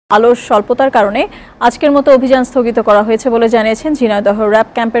আলোর স্বল্পতার কারণে আজকের মতো অভিযান স্থগিত করা হয়েছে বলে জানিয়েছেন ঝিনাইদহ র্যাব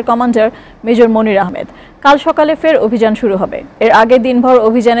ক্যাম্পের কমান্ডার মেজর মনির আহমেদ। কাল সকালে ফের অভিযান শুরু হবে। এর আগে দিনভর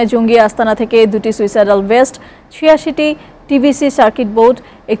অভিযানে জঙ্গি আস্তানা থেকে 2টি suicidal vest, 86টি TVC circuit board,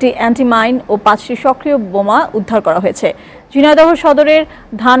 একটি অ্যান্টিমাইন ও 5টি সক্রিয় বোমা উদ্ধার করা হয়েছে। ঝিনাইদহ সদরের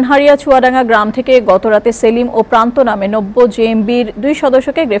ধানহারিয়া চুয়াডাঙ্গা গ্রাম থেকে গতরাতে সেলিম ও প্রান্ত নামে 90 জেএমবির 2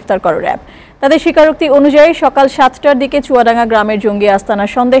 সদস্যকে গ্রেফতার করে র্যাব। তাদের স্বীকারোক্তি অনুযায়ী সকাল 7টার দিকে চুয়াডাঙ্গা গ্রামের জঙ্গি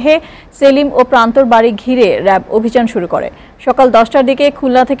আস্তানার সন্দেহে সেলিম ও প্রান্তর বাড়ি ঘিরে র্যাব অভিযান শুরু করে। সকাল 10টার দিকে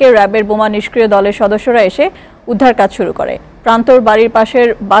খুলনা থেকে র্যাবের বোমা নিষ্ক্রিয় দলের সদস্যরা এসে উদ্ধার কাজ শুরু করে। প্রান্তর বাড়ির পাশের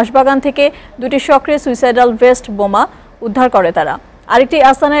বাঁশবাগান থেকে 2টি সক্রিয় সুইসাইডাল ভেস্ট বোমা উদ্ধার করে তারা। আরেকটি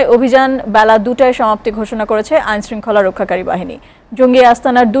আস্তানায় অভিযান বেলা 2টায় সমাপ্তি ঘোষণা করেছে আইনশৃঙ্খলা রক্ষাকারী বাহিনী। জঙ্গি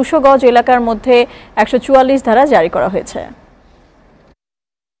আস্তানার 200 গজ এলাকার মধ্যে 144 ধারা জারি করা হয়েছে।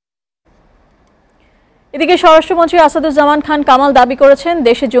 এদিকে স্বরাষ্ট্রমন্ত্রী আসাদুজ্জামান খান কামাল দাবি করেছেন,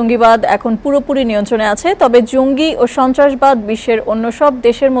 দেশে জঙ্গিবাদ এখন পুরোপুরি নিয়ন্ত্রণে আছে। তবে জঙ্গি ও সন্ত্রাসবাদ বিশ্বের অন্য সব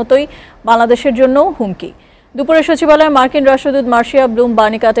দেশের মতোই বাংলাদেশের জন্যও হুমকি। দুপুরে সচিবালয়ে মার্কিন রাষ্ট্রদূত মার্শিয়া ব্লুম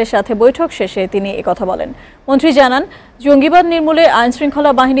বার্নিকাটের সাথে বৈঠক শেষে তিনি একথা বলেন। মন্ত্রী জানান, জঙ্গিবাদ নির্মূলে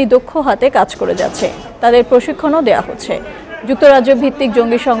আইনশৃঙ্খলা বাহিনী দক্ষ হাতে কাজ করে যাচ্ছে, তাদের প্রশিক্ষণও দেওয়া হচ্ছে। যুক্তরাজ্য ভিত্তিক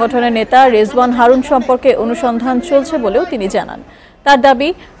জঙ্গি সংগঠনের নেতা রেজওয়ান হারুন সম্পর্কে অনুসন্ধান চলছে বলেও তিনি জানান। তার দাবি,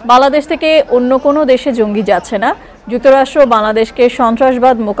 বাংলাদেশ থেকে অন্য কোনো দেশে জঙ্গি যাচ্ছে না। যুক্তরাষ্ট্র বাংলাদেশকে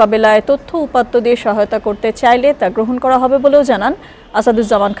সন্ত্রাসবাদ মোকাবেলায় তথ্য উপাত্ত দিয়ে সহায়তা করতে চাইলে তা গ্রহণ করা হবে বলেও জানান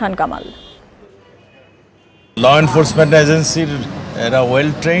আসাদুজ্জামান খান কামাল। ল এনফোর্সমেন্ট এজেন্সির এরা ওয়েল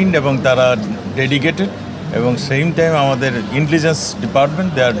ট্রেইনড এবং তারা ডেডিকেটেড, এবং সেম টাইম আমাদের intelligence department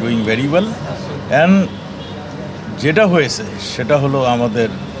they are doing very well. And যেটা হয়েছে সেটা হলো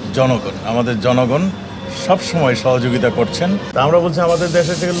আমাদের জনগণ সবসময় সহযোগিতা করছেন। আমরা বলছি আমাদের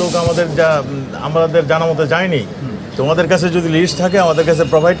দেশের থেকে লোক আমাদের জানা মতো যায়নি, তোমাদের কাছে যদি লিস্ট থাকে আমাদের কাছে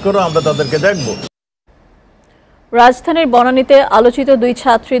প্রোভাইড করো, আমরা তাদেরকে দেখব। রাজধানীর বনানীতে আলোচিত 2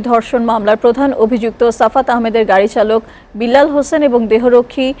 ছাত্রী ধর্ষণ মামলার প্রধান অভিযুক্ত সাফাত আহমেদের গাড়ি চালক বিল্লাল হোসেন এবং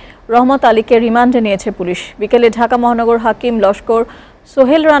দেহরক্ষী রহমত আলীকে রিমান্ডে নিয়েছে পুলিশ। বিকেলে ঢাকা মহানগর হাকিম লস্কর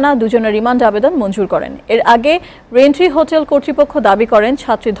সোহেল রানা দুজনের রিমান্ড আবেদন মঞ্জুর করেন। এর আগে রেন্ট্রি হোটেল কর্তৃপক্ষ দাবি করেন,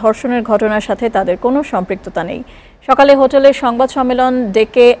 ছাত্রী ধর্ষণের ঘটনার সাথে তাদের কোনো সম্পৃক্ততা নেই। সকালে হোটেলের সংবাদ সম্মেলন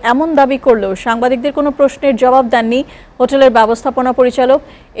ডেকে এমন দাবি করলেও সাংবাদিকদের কোনো প্রশ্নের জবাব দেননি হোটেলের ব্যবস্থাপনা পরিচালক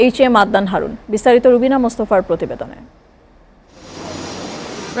H.M. আদনান হারুন। বিস্তারিত রুবিনা মোস্তফার প্রতিবেদনে।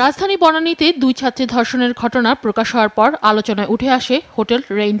 রাজধানী বনানীতে 2 ছাত্রী ধর্ষণের ঘটনা প্রকাশ হওয়ার পর আলোচনায় উঠে আসে হোটেল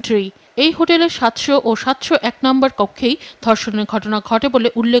রেইনট্রি। এই হোটেলের 700 ও 701 নম্বর কক্ষেই ধর্ষণের ঘটনা ঘটে বলে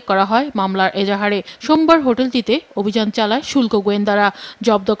উল্লেখ করা হয় মামলার এজাহারে। সোমবার হোটেলটিতে অভিযান চালায় শুল্ক গোয়েন্দারা,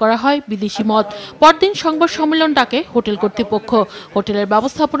 জব্দ করা হয় বিদেশি মদ। পরদিন সংবাদ সম্মেলন ডাকে হোটেল কর্তৃপক্ষ। হোটেলের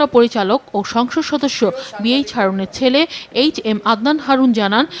ব্যবস্থাপনা পরিচালক ও সংসদ সদস্য B.H. হারুনের ছেলে H.M. আদনান হারুন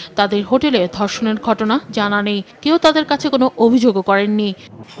জানান, তাদের হোটেলে ধর্ষণের ঘটনা জানা নেই, কেউ তাদের কাছে কোনো অভিযোগও করেননি।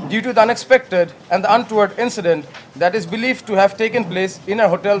 Due to the unexpected and the untoward incident that is believed to have taken place in a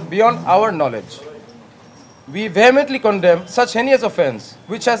hotel beyond our knowledge, we vehemently condemn such heinous offence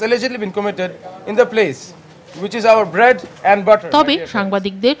which has allegedly been committed in the place, which is our bread and butter. তবে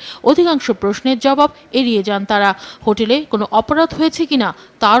সাংবাদিকদের অধিকাংশ প্রশ্নের জবাব এড়িয়ে যান তারা। হোটেলে কোনো অপরাধ হয়েছে কিনা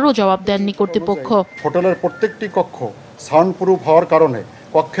তারও জবাব দেননি কর্তৃপক্ষ। হোটেলের প্রত্যেকটি কক্ষ সাউন্ড প্রুফ হওয়ার কারণে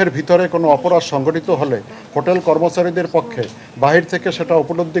কক্ষের ভিতরে কোনো অপরাধ সংঘটিত হলে হোটেল কর্মচারীদের পক্ষে বাহির থেকে সেটা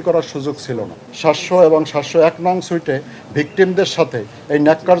উপলব্ধি করার সুযোগ ছিল না। 700 এবং 701 নং সুইটে ভিকটিমদের সাথে এই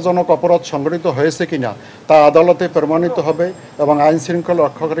ন্যাক্কারজনক অপরাধ সংঘটিত হয়েছে কিনা তা আদালতে প্রমাণিত হবে এবং আইন শৃঙ্খলা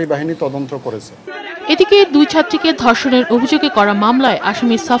রক্ষাকারী বাহিনী তদন্ত করেছে। এদিকে 2 ছাত্রীকে ধর্ষণের অভিযোগে করা মামলায়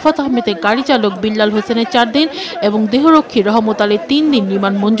আসামি সাফাত আহমেদের গাড়ি চালক বিল্লাল হোসেনের 4 দিন এবং দেহরক্ষী রহমত আলীর 3 দিন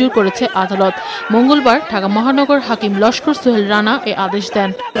রিমান্ড মঞ্জুর করেছে আদালত। মঙ্গলবার ঢাকা মহানগর হাকিম লস্কর সোহেল রানা এ আদেশ দেন।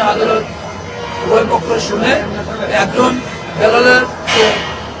 আদালত উভয় পক্ষ শুনে একজন বেলালের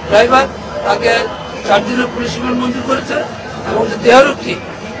ড্রাইভার তাকে 4 দিনের পুলিশ রিমান্ড মঞ্জুর করেছে এবং দেহরক্ষী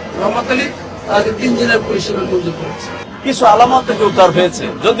রহমত আলী তাকে 3 দিনের পুলিশ রিমান্ড মঞ্জুর করেছে। কিছু আলামত থেকে উদ্ধার হয়েছে,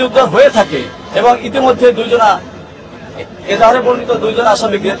 যদি উদ্ধার হয়ে থাকে এবং ইতিমধ্যে এজাহারে বর্ণিত 2 জন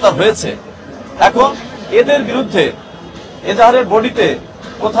আসামি গ্রেপ্তার হয়েছে। এখন এদের বিরুদ্ধে এজাহারের বডিতে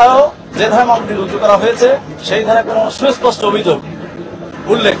কোথাও যে ধারা মামলা রুজু করা হয়েছে সেই ধারা কোনো সুস্পষ্ট অভিযোগ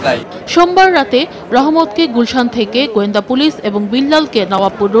উল্লেখ নাই। সোমবার রাতে রহমতকে গুলশান থেকে গোয়েন্দা পুলিশ এবং বিল্লালকে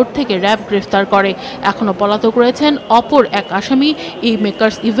নবাবপুর রোড থেকে র্যাব গ্রেফতার করে। এখনো পলাতক রয়েছেন অপর এক আসামি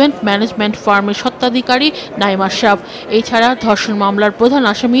মেকার্স ইভেন্ট ম্যানেজমেন্ট ফার্মের স্বত্বাধিকারী নাইম আশরাফ। এছাড়া ধর্ষণ মামলার প্রধান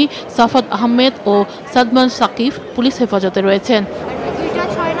আসামি সাফাত আহমেদ ও সাদমান সাকিব পুলিশ হেফাজতে রয়েছেন।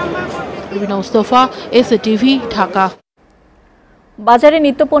 রুবিনা মোস্তফা, SATV, ঢাকা। বাজারে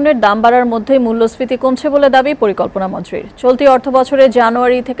নিত্যপণ্যের দাম বাড়ার মধ্যে মূল্যস্ফীতি কমছে বলে দাবি পরিকল্পনা মন্ত্রীর। চলতি অর্থবছরে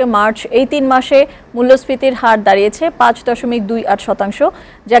জানুয়ারি থেকে মার্চ এই 3 মাসে মূল্যস্ফীতির হার দাঁড়িয়েছে 5.28%,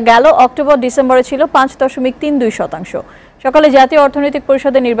 যা গেল অক্টোবর ডিসেম্বরে ছিল 5.32%। সকালে জাতীয় অর্থনৈতিক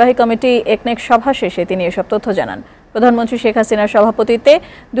পরিষদের নির্বাহী কমিটি একনেক সভা শেষে তিনি এসব তথ্য জানান। প্রধানমন্ত্রী শেখ হাসিনার সভাপতিত্বে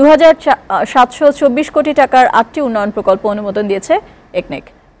 2724 কোটি টাকার 8টি উন্নয়ন প্রকল্প অনুমোদন দিয়েছে একনেক।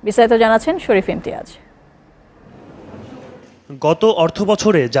 বিস্তারিত জানাচ্ছেন শরীফ ইমতিয়াজ। গত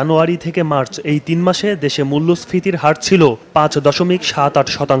অর্থবছরে জানুয়ারি থেকে মার্চ এই 3 মাসে দেশে মূল্যস্ফীতির হার ছিল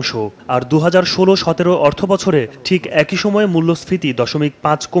 5.78%, আর 2016-17 অর্থবছরে ঠিক একই সময়ে মূল্যস্ফীতি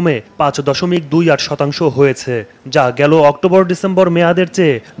 0.5 কমে 5.28% হয়েছে, যা গেল অক্টোবর ডিসেম্বর মেয়াদের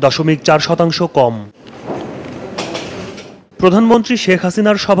চেয়ে 0.4% কম। প্রধানমন্ত্রী শেখ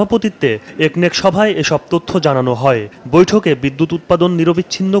হাসিনার সভাপতিত্বে একনেক সভায় এসব তথ্য জানানো হয়। বৈঠকে বিদ্যুৎ উৎপাদন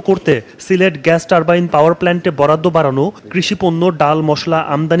নিরবিচ্ছিন্ন করতে সিলেট গ্যাস টারবাইন পাওয়ার প্ল্যান্টে বরাদ্দ বাড়ানো, কৃষিপণ্য ডাল মশলা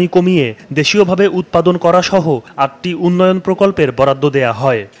আমদানি কমিয়ে দেশীয়ভাবে উৎপাদন করা সহ 8টি উন্নয়ন প্রকল্পের বরাদ্দ দেয়া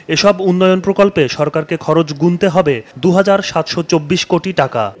হয়। এসব উন্নয়ন প্রকল্পে সরকারকে খরচ গুনতে হবে 2724 কোটি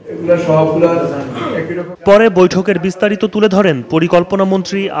টাকা। পরে বৈঠকের বিস্তারিত তুলে ধরেন পরিকল্পনা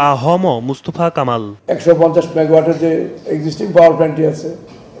মন্ত্রী আ.হ.ম মুস্তফা কামাল। 150 মেগাওয়াটের যে এক্সিস্টিং পাওয়ার প্ল্যান্টটি আছে,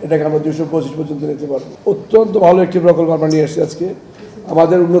 এটাকে আমরা 225 পর্যন্ত নিতে পারবো। অত্যন্ত ভালো একটি প্রকল্প আমরা নিয়ে এসেছি আজকে।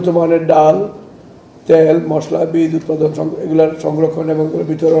 আমাদের উন্নত মানের ডাল, তেল, মশলা, বীজ উৎপাদন, এগুলোর সংরক্ষণ এবং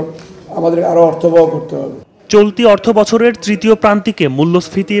বিতরণ আমাদের আরো অর্থবহ করতে হবে। চলতি অর্থ বছরের তৃতীয় প্রান্তিকে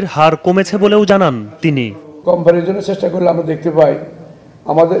মূল্যস্ফীতির হার কমেছে বলেও জানান তিনি। কম্পারিজনের চেষ্টা করলে আমরা দেখতে পাই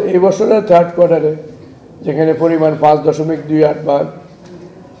আমাদের এই বছরের থার্ড কোয়ার্টারে যেখানে পরিমাণ 5.28 ভাগ,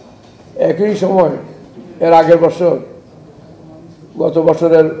 একই সময় এর আগের বছর গত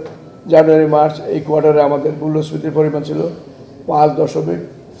বছরের জানুয়ারি মার্চ এই কোয়ার্টারে আমাদের মূল্যস্ফীতির পরিমাণ ছিল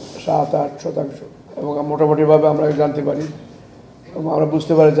 5.78%, এবং মোটামুটিভাবে আমরা জানতে পারি, আমরা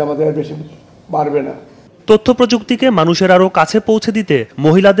বুঝতে পারি যে আমাদের বেশি বাড়বে না। তথ্য প্রযুক্তিকে মানুষের আরও কাছে পৌঁছে দিতে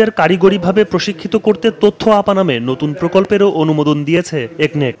মহিলাদের কারিগরিভাবে প্রশিক্ষিত করতে তথ্য আপা নামে নতুন প্রকল্পেরও অনুমোদন দিয়েছে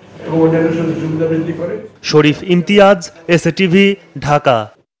একনেক। শরীফ ইমতিয়াজ, SATV, ঢাকা।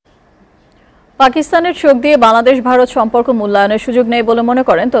 পাকিস্তানের চোখ দিয়ে বাংলাদেশ ভারত সম্পর্ক মূল্যায়নের সুযোগ নেই বলে মনে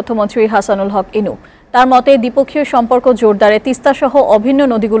করেন তথ্যমন্ত্রী হাসানুল হক ইনু। তার মতে দ্বিপক্ষীয় সম্পর্ক জোরদারে তিস্তা সহ অভিন্ন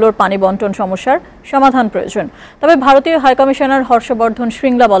নদীগুলোর পানি বন্টন সমস্যার সমাধান প্রয়োজন। তবে ভারতীয় হাইকমিশনার হর্ষবর্ধন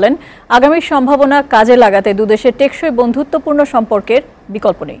শ্রিংলা বলেন, আগামীর সম্ভাবনা কাজে লাগাতে দুদেশের টেকসই বন্ধুত্বপূর্ণ সম্পর্কের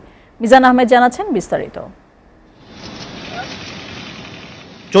বিকল্প নেই। মিজান আহমেদ জানাচ্ছেন বিস্তারিত।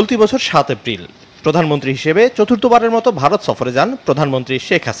 চলতি বছর 7 এপ্রিল প্রধানমন্ত্রী হিসেবে চতুর্থবারের মতো ভারত সফরে যান প্রধানমন্ত্রী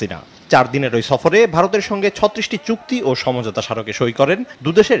শেখ হাসিনা। 4 দিনের ওই সফরে ভারতের সঙ্গে 36টি চুক্তি ও সমঝোতা স্মারকে সই করেন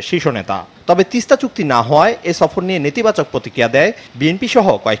দুদেশের শীর্ষ নেতা। তবে তিস্তা চুক্তি না হওয়ায় এ সফর নিয়ে নেতিবাচক প্রতিক্রিয়া দেয় বিএনপি সহ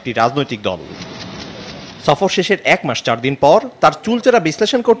কয়েকটি রাজনৈতিক দল। সফর শেষের 1 মাস 4 দিন পর তার চুলচেরা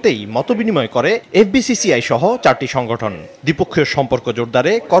বিশ্লেষণ করতেই মতবিনিময় করে FBCCI সহ 4টি সংগঠন। দ্বিপক্ষীয় সম্পর্ক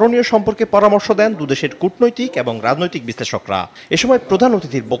জোরদারে করণীয় সম্পর্কে পরামর্শ দেন দুদেশের কূটনৈতিক এবং রাজনৈতিক বিশ্লেষকরা। এ সময় প্রধান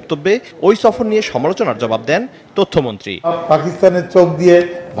অতিথির বক্তব্যে ওই সফর নিয়ে সমালোচনার জবাব দেন তথ্যমন্ত্রী। পাকিস্তানের চোখ দিয়ে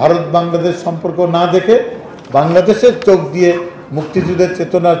ভারত বাংলাদেশ সম্পর্ক না দেখে বাংলাদেশের চোখ দিয়ে, মুক্তিযুদ্ধের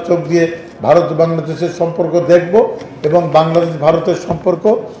চেতনার চোখ দিয়ে ভারত বাংলাদেশের সম্পর্ক দেখব এবং বাংলাদেশ ভারতের সম্পর্ক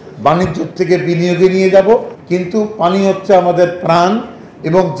বাণিজ্য থেকে বিনিয়োগে নিয়ে যাব। কিন্তু পানি হচ্ছে আমাদের প্রাণ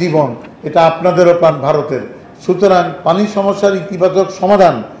এবং জীবন, এটা আপনাদেরও প্রাণ, ভারতের। সুতরাং পানি সমস্যার ইতিবাচক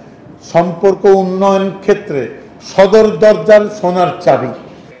সমাধান সম্পর্ক উন্নয়ন ক্ষেত্রে সদর দরজার সোনার চাবি।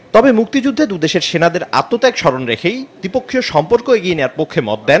 তবে মুক্তিযুদ্ধে দুদেশের সেনাদের আত্মত্যাগ স্মরণ রেখেই দ্বিপক্ষীয় সম্পর্ক এগিয়ে নেওয়ার পক্ষে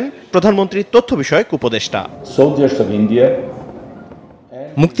মত দেন প্রধানমন্ত্রীর তথ্য বিষয়ক উপদেষ্টা।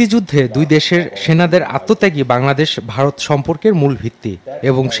 মুক্তিযুদ্ধে দুই দেশের সেনাদের আত্মত্যাগী বাংলাদেশ ভারত সম্পর্কের মূল ভিত্তি,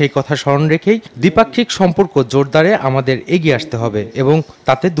 এবং সেই কথা স্মরণ রেখেই দ্বিপাক্ষিক সম্পর্ক জোরদারে আমাদের এগিয়ে আসতে হবে এবং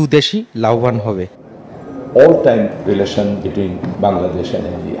তাতে দুদেশই লাভবান হবে।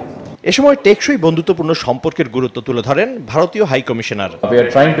 এ সময় টেকসই বন্ধুত্বপূর্ণ সম্পর্কের গুরুত্ব তুলে ধরেন ভারতীয় হাইকমিশনার।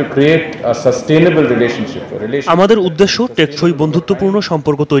 আমাদের উদ্দেশ্য টেকসই বন্ধুত্বপূর্ণ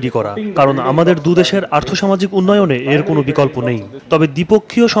সম্পর্ক তৈরি করা, কারণ আমাদের দুদেশের আর্থসামাজিক উন্নয়নে এর কোনো বিকল্প নেই। তবে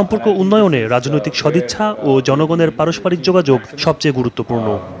দ্বিপক্ষীয় সম্পর্ক উন্নয়নে রাজনৈতিক সদিচ্ছা ও জনগণের পারস্পরিক যোগাযোগ সবচেয়ে গুরুত্বপূর্ণ।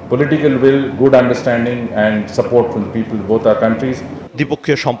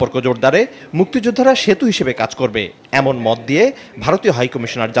 দ্বিপক্ষীয় সম্পর্ক জোরদারে মুক্তিযোদ্ধারা সেতু হিসেবে কাজ করবে এমন মত দিয়ে ভারতীয়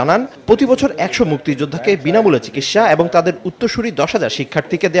হাইকমিশনার জানান, প্রতি বছর 100 মুক্তিযোদ্ধাকে বিনামূল্যে চিকিৎসা এবং তাদের উত্তরসূরি 10,000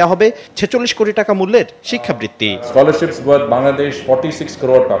 শিক্ষার্থীকে দেওয়া হবে 46 কোটি টাকা মূল্যের শিক্ষাবৃত্তি। বাংলাদেশ 46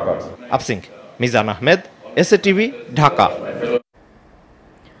 crore টাকা। আপসিং, মিজান আহমেদ, SATV, ঢাকা।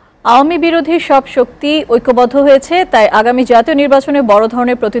 আওয়ামী বিরোধী সব শক্তি ঐক্যবদ্ধ হয়েছে, তাই আগামী জাতীয় নির্বাচনে বড়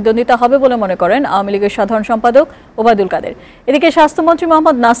ধরনের প্রতিদ্বন্দ্বিতা হবে বলে মনে করেন আওয়ামী লীগের সাধারণ সম্পাদক ওবায়দুল কাদের। এদিকে স্বাস্থ্যমন্ত্রী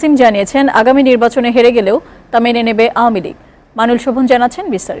মোহাম্মদ নাসিম জানিয়েছেন, আগামী নির্বাচনে হেরে গেলেও তা মেনে নেবে আওয়ামী লীগ। মানুল শোভন জানাচ্ছেন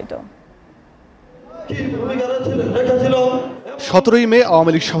বিস্তারিত। 17ই মে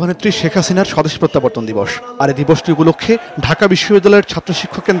আওয়ামী লীগ সভানেত্রী শেখ হাসিনার স্বদেশ প্রত্যাবর্তন দিবস। আর এই দিবসটি উপলক্ষে ঢাকা বিশ্ববিদ্যালয়ের ছাত্র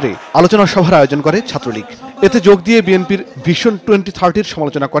শিক্ষক কেন্দ্রে আলোচনা সভার আয়োজন করে ছাত্রলীগ। এতে যোগ দিয়ে বিএনপির ভিশন 2030-র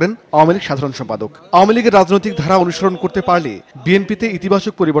সমালোচনা করেন আওয়ামী লীগ সাধারণ সম্পাদক। আওয়ামী লীগের রাজনৈতিক ধারা অনুসরণ করতে পারলে বিএনপিতে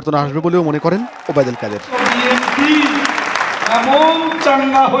ইতিবাচক পরিবর্তন আসবে বলেও মনে করেন ওবায়দুল কাদের। এমন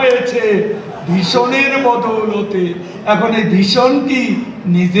চাঙ্গা হয়েছে ভীষণের বদৌলতে, এখন এই ভীষণ কি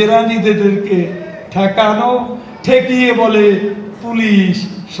নিজেরা নিজেদেরকে ঠেকিয়ে বলে পুলিশ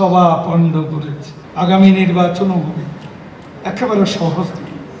সভা পণ্ড করেছে। আগামী নির্বাচনও হবে একেবারে সহজ,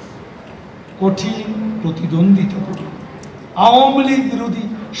 কঠিন প্রতিদ্বন্দ্বিতা করে আওয়ামী লীগ বিরোধী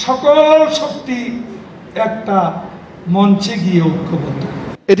সকল শক্তি একটা মঞ্চে গিয়ে ঐক্যবদ্ধ।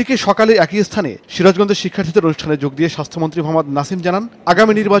 এদিকে সকালে একই স্থানে সিরাজগঞ্জের শিক্ষার্থীদের অনুষ্ঠানে যোগ দিয়ে স্বাস্থ্যমন্ত্রী মোহাম্মদ নাসিম জানান,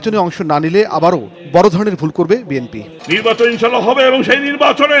 আগামী নির্বাচনে অংশ না নিলে আবারও বড় ধরনের ভুল করবে বিএনপি। নির্বাচন ইনশাল্লাহ হবে এবং সেই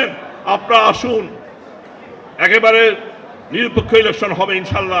নির্বাচনে আপনারা আসুন, একেবারে নিরপেক্ষ ইলেকশন হবে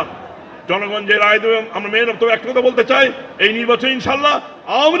ইনশাল্লাহ। জনগণ যে রায় দেবে আমরা মেন তবে একটা কথা বলতে চাই, এই নির্বাচন ইনশাল্লাহ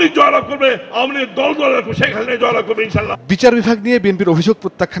আওয়ামী লীগ জয়লাভ করবে, আওয়ামী লীগ দল জয়লাভ করবে, শেখ হাসিনা জয়লাভ করবে ইনশাল্লাহ। বিচার বিভাগ নিয়ে বিএনপির অভিযোগ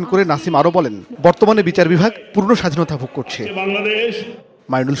প্রত্যাখ্যান করে নাসিম আরো বলেন, বর্তমানে বিচার বিভাগ পূর্ণ স্বাধীনতা ভোগ করছে। বাংলাদেশ।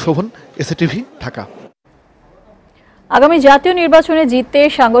 মানুল শোভন, S.A.TV, ঢাকা। আগামী জাতীয় নির্বাচনে জিততে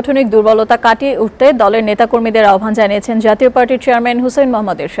সাংগঠনিক দুর্বলতা কাটিয়ে উঠতে দলের নেতাকর্মীদের আহ্বান জানিয়েছেন জাতীয় পার্টির চেয়ারম্যান হুসেইন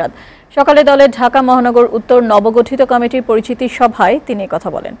মোহাম্মদ এরশাদ। সকালে দলের ঢাকা মহানগর উত্তর নবগঠিত কমিটির পরিচিতি সভায় তিনি কথা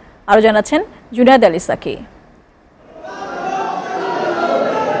বলেন। আরো জানাচ্ছেন জুনায়েদ আলী সাকি।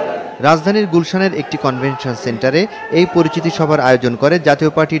 রাজধানীর গুলশানের একটি কনভেনশন সেন্টারে এই পরিচিতি সভার আয়োজন করে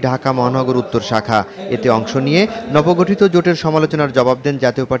জাতীয় পার্টি ঢাকা মহানগর উত্তর শাখা। এতে অংশ নিয়ে নবগঠিত জোটের সমালোচনার জবাব দেন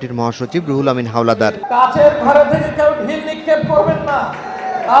জাতীয় পার্টির মহাসচিব রুহুল আমিন হাওলাদার। কাছের ঘরে থেকে কেউ ঢিল নিক্ষেপ করবেন না,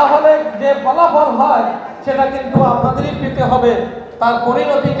 তাহলে যে ফলাফল হয় সেটা কিন্তু আপনাদেরই পেতে হবে। তার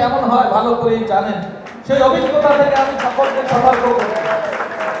পরিণতি কেমন হয় ভালো করেই জানেন। সেই অভিজ্ঞতা থেকে আমি সকলকে সতর্ক করি,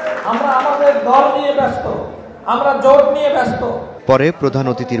 আমরা আমাদের দল নিয়ে ব্যস্ত, আমরা জোট নিয়ে ব্যস্ত। পরে প্রধান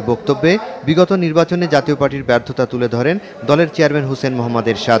অতিথির বক্তব্যে বিগত নির্বাচনে জাতীয় পার্টির ব্যর্থতা তুলে ধরেন দলের চেয়ারম্যান হুসেইন মোহাম্মদ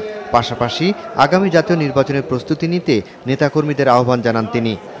এরশাদ। পাশাপাশি আগামী জাতীয় নির্বাচনের প্রস্তুতি নিতে নেতাকর্মীদের আহ্বান জানান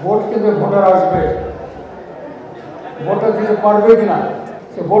তিনি। ভোট কিন্তু ভোটার আসবে, ভোটটা দিতে পারবে কিনা,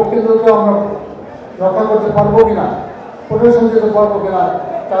 সে ভোট কিন্তু আমরা রক্ষা করতে পারবো কিনা, প্রশাসন দিতে পারবো কিনা,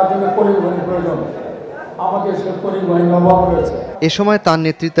 তার জন্য পরিবহনের প্রয়োজন। আমাদের সে পরিবহনের অভাব রয়েছে। এ সময় তার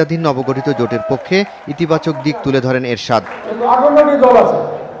নেতৃত্বাধীন নবগঠিত জোটের পক্ষে ইতিবাচক দিক তুলে ধরেন এরশাদ। কিন্তু 58টি দল আছে,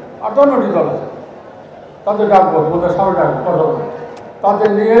 58টি দল আছে, তাদের ডাকবো, ওদের সামনে ডাকবো, কথা বলবো, তাদের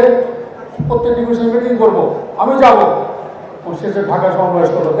নিয়ে প্রত্যেকটি বিষয়ে মিটিং করবো, আমি যাবো, শেষে ঢাকা সমাবেশ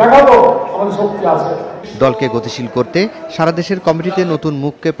করবো, দেখাবো আমাদের শক্তি আছে। দলকে গতিশীল করতে সারা দেশের কমিটিতে নতুন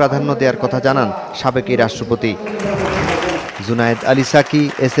মুখকে প্রাধান্য দেওয়ার কথা জানান সাবেক এই রাষ্ট্রপতি। Junaid Ali Psaki,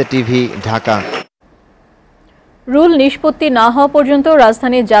 S.A.TV, Dhaka. Rule নিষ্পত্তি না হওয়া পর্যন্ত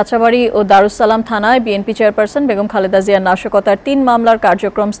রাজধানীর যাত্রাবাড়ি ও দারুসালাম থানায় বিএনপি চেয়ারপারসন বেগম খালেদা জিয়ার নাশকতার 3 মামলার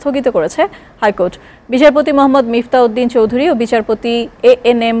কার্যক্রম স্থগিত করেছে হাইকোর্ট। বিচারপতি মোহাম্মদ মিফতাউদ্দিন চৌধুরী ও বিচারপতি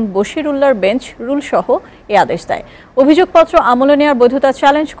A.N.M. বশিরুল্লাহর বেঞ্চ রুল সহ এ আদেশ দেয়। অভিযোগপত্র আমলে নেওয়ার বৈধতা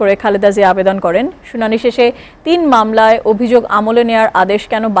চ্যালেঞ্জ করে খালেদা জিয়া আবেদন করেন। শুনানি শেষে 3 মামলায় অভিযোগ আমলে নেওয়ার আদেশ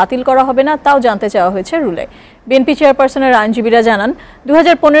কেন বাতিল করা হবে না তাও জানতে চাওয়া হয়েছে রুলে। বিএনপি চেয়ারপারসনের আইনজীবীরা জানান,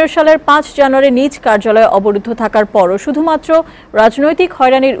 2015 সালের 5 জানুয়ারি নিজ কার্যালয়ে অবরুদ্ধ থাকার পরও শুধুমাত্র রাজনৈতিক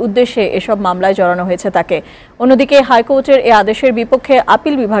হয়রানির উদ্দেশ্যে এসব মামলায় জড়ানো হয়েছে তাকে। অন্যদিকে হাইকোর্টের এ আদেশের বিপক্ষে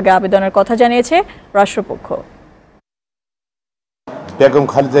আপিল বিভাগে আবেদনের কথা জানিয়েছে রাষ্ট্রপক্ষ। বেগম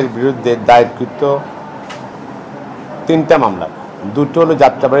খালেদার বিরুদ্ধে দায়েরকৃত 3টা মামলা, 2টো হলো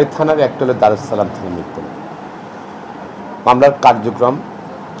যাত্রাবাড়ি থানার, 1টা হলো দারুসালাম থানার মৃত্যু মামলার কার্যক্রম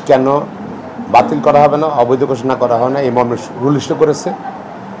কেন বাতিল করা হবে না, অবৈধ ঘোষণা করা হয় না, এই মামলা রুল ইস্যু করেছে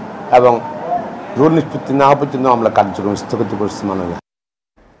এবং রুল নিষ্পত্তি না হওয়া পর্যন্ত মামলা কার্যক্রম স্থগিত করেছে মাননীয়।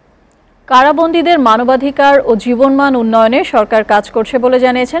 কারাবন্দীদের মানবাধিকার ও জীবনমান উন্নয়নে সরকার কাজ করছে বলে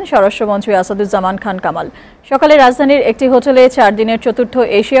জানিয়েছেন স্বরাষ্ট্রমন্ত্রী আসাদুজ্জামান খান কামাল। সকালে রাজধানীর একটি হোটেলে 4 দিনের 4র্থ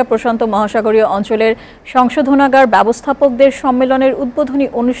এশিয়া প্রশান্ত মহাসাগরীয় অঞ্চলের সংশোধনাগার ব্যবস্থাপকদের সম্মেলনের উদ্বোধনী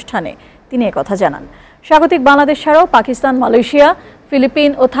অনুষ্ঠানে তিনি একথা জানান। স্বাগতিক বাংলাদেশ ছাড়াও পাকিস্তান, মালয়েশিয়া,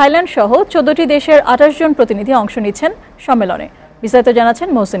 ফিলিপিন ও থাইল্যান্ড সহ 14টি দেশের 28 জন প্রতিনিধি অংশ নিচ্ছেন সম্মেলনে। বিস্তারিত জানাচ্ছেন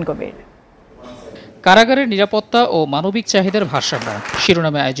মহসিন কবির। কারাগারের নিরাপত্তা ও মানবিক চাহিদার ভারসাম্য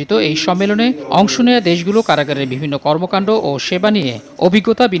শিরোনামে আয়োজিত এই সম্মেলনে অংশ নেওয়া দেশগুলো কারাগারের বিভিন্ন কর্মকাণ্ড ও সেবা নিয়ে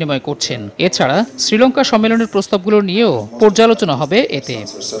অভিজ্ঞতা বিনিময় করছেন। এছাড়া শ্রীলঙ্কা সম্মেলনের প্রস্তাবগুলো নিয়েও পর্যালোচনা হবে এতে।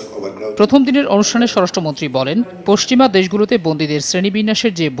 প্রথম দিনের অনুষ্ঠানে স্বরাষ্ট্রমন্ত্রী বলেন, পশ্চিমা দেশগুলোতে বন্দীদের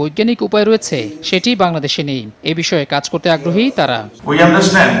শ্রেণীবিন্যাসের যে বৈজ্ঞানিক উপায় রয়েছে সেটি বাংলাদেশে নেই। এ বিষয়ে কাজ করতে আগ্রহী তারা।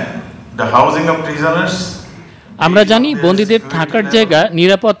 আমরা জানি বন্দীদের থাকার জায়গা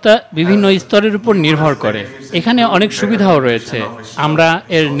নিরাপত্তা বিভিন্ন স্তরের উপর নির্ভর করে। এখানে অনেক সুবিধাও রয়েছে। আমরা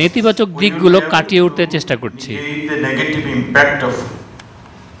এর নেতিবাচক দিকগুলো কাটিয়ে উঠতে চেষ্টা করছি।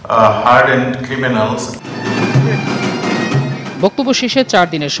 বক্তব্য শেষে 4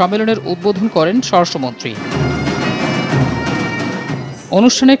 দিনের সম্মেলনের উদ্বোধন করেন স্বরাষ্ট্রমন্ত্রী।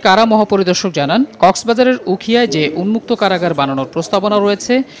 অনুষ্ঠানে কারা মহাপরিদর্শক জানান, কক্সবাজারের উখিয়ায় যে উন্মুক্ত কারাগার বানানোর প্রস্তাবনা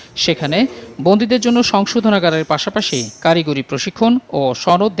রয়েছে সেখানে বন্দীদের জন্য সংশোধনাগারের পাশাপাশি কারিগরি প্রশিক্ষণ ও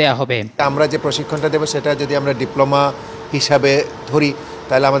সনদ দেয়া হবে। আমরা যে প্রশিক্ষণটা দেব সেটা যদি আমরা ডিপ্লোমা হিসাবে ধরি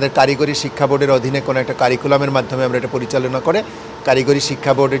তাহলে আমাদের কারিগরি শিক্ষা বোর্ডের অধীনে কোনো একটা কারিকুলামের মাধ্যমে আমরা এটা পরিচালনা করে কারিগরি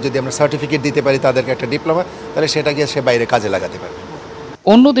শিক্ষা বোর্ডের যদি আমরা সার্টিফিকেট দিতে পারি তাদেরকে একটা ডিপ্লোমা, তাহলে সেটা গিয়ে সে বাইরে কাজে লাগাতে পারবে।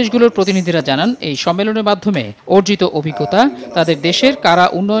 অন্য দেশগুলোর প্রতিনিধিরা জানান, এই সম্মেলনের মাধ্যমে অর্জিত অভিজ্ঞতা তাদের দেশের কারা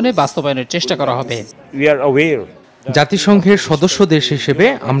উন্নয়নে বাস্তবায়নের চেষ্টা করা হবে। জাতিসংঘের সদস্য দেশ হিসেবে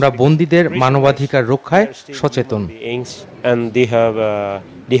আমরা বন্দীদের মানবাধিকার রক্ষায় সচেতন।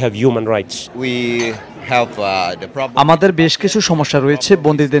 আমাদের বেশ কিছু সমস্যা রয়েছে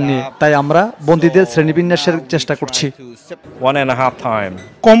বন্দীদের নিয়ে, তাই আমরা বন্দীদের শ্রেণীবিন্যাসের চেষ্টা করছি।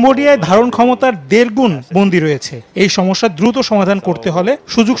 কম্বোডিয়ায় ধারণ ক্ষমতার 1.5 গুণ বন্দী রয়েছে। এই সমস্যা দ্রুত সমাধান করতে হলে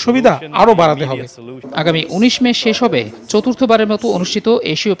সুযোগ সুবিধা আরও বাড়াতে হবে। আগামী 19 মে শেষ হবে চতুর্থবারের মতো অনুষ্ঠিত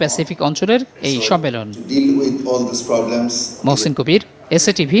এশীয় প্যাসিফিক অঞ্চলের এই সম্মেলন। মহসিন কবির,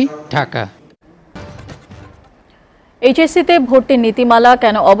 SATV, ঢাকা। এইচএসসিতে ভর্তির নীতিমালা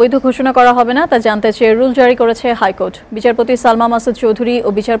কেন অবৈধ ঘোষণা করা হবে না তা জানতে চেয়ে রুল জারি করেছে হাইকোর্ট। বিচারপতি সালমা মাসুদ চৌধুরী ও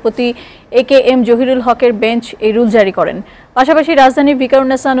বিচারপতি AKM জহিরুল হকের বেঞ্চ এই রুল জারি করেন। পাশাপাশি রাজধানীর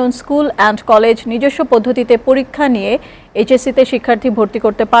ভিকারুন্নেসা নূন স্কুল অ্যান্ড কলেজ নিজস্ব পদ্ধতিতে পরীক্ষা নিয়ে এইচএসসিতে শিক্ষার্থী ভর্তি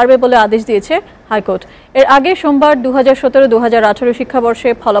করতে পারবে বলে আদেশ দিয়েছে হাইকোর্ট। এর আগে সোমবার 2017-2018 শিক্ষাবর্ষে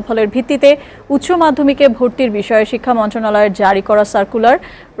ফলাফলের ভিত্তিতে উচ্চ মাধ্যমিকে ভর্তির বিষয়ে শিক্ষা মন্ত্রণালয়ের জারি করা সার্কুলার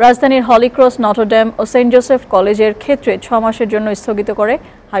রাজধানীর হলিক্রস, নটরডেম ও সেন্ট জোসেফ কলেজের ক্ষেত্রে 6 মাসের জন্য স্থগিত করে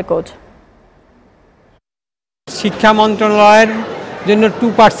হাইকোর্ট। শিক্ষা মন্ত্রণালয়ের জন্য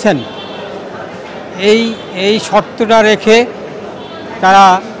 2% এই শর্তটা রেখে তারা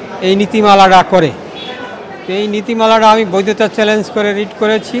এই নীতিমালাটা করে। এই নীতিমালাটা আমি বৈধতা চ্যালেঞ্জ করে রিট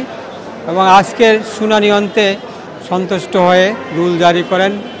করেছি এবং আজকের শুনানি অন্তে সন্তুষ্ট হয়ে রুল জারি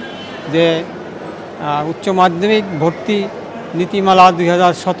করেন যে উচ্চ মাধ্যমিক ভর্তি নীতিমালা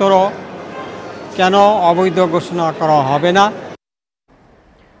 2017 কেন অবৈধ ঘোষণা করা হবে না।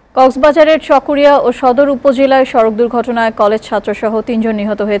 কক্সবাজারের চকরিয়া ও সদর উপজেলায় সড়ক দুর্ঘটনায় কলেজ ছাত্রসহ 3 জন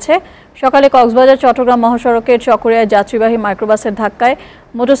নিহত হয়েছে। সকালে কক্সবাজার চট্টগ্রাম মহাসড়কের চকরিয়ায় যাত্রীবাহী মাইক্রোবাসের ধাক্কায়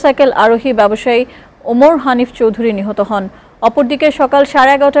মোটরসাইকেল আরোহী ব্যবসায়ী ওমর হানিফ চৌধুরী নিহত হন। অপরদিকে সকাল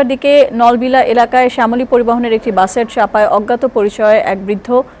 11:30টার দিকে নলবিলা এলাকায় শ্যামলী পরিবহনের একটি বাসের চাপায় অজ্ঞাত পরিচয়ে এক বৃদ্ধ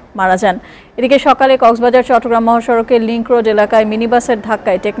মারা যান। এদিকে সকালে কক্সবাজার চট্টগ্রাম মহাসড়কের লিংক রোড এলাকায় মিনিবাসের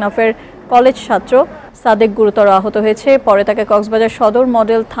ধাক্কায় টেকনাফের কলেজ ছাত্র সাদেক গুরুতর আহত হয়েছে। পরে তাকে কক্সবাজার সদর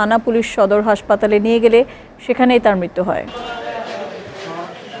মডেল থানা পুলিশ সদর হাসপাতালে নিয়ে গেলে সেখানেই তার মৃত্যু হয়।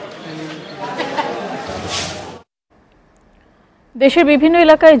 দেশের বিভিন্ন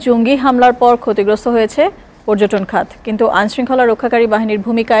এলাকায় জঙ্গি হামলার পর ক্ষতিগ্রস্ত হয়েছে পর্যটন খাত, কিন্তু আইনশৃঙ্খলা রক্ষাকারী বাহিনীর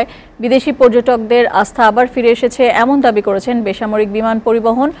ভূমিকায় বিদেশি পর্যটকদের আস্থা আবার ফিরে এসেছে এমন দাবি করেছেন বেসামরিক বিমান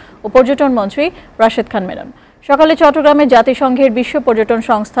পরিবহন ও পর্যটন মন্ত্রী রাশেদ খান মেনন। সকালে চট্টগ্রামে জাতিসংঘের বিশ্ব পর্যটন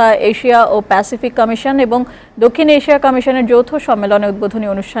সংস্থা, এশিয়া ও প্যাসিফিক কমিশন এবং দক্ষিণ এশিয়া কমিশনের যৌথ সম্মেলনে উদ্বোধনী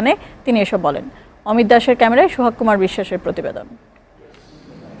অনুষ্ঠানে তিনি এসব বলেন। অমিত দাসের ক্যামেরায় সোহাগ কুমার বিশ্বাসের প্রতিবেদন।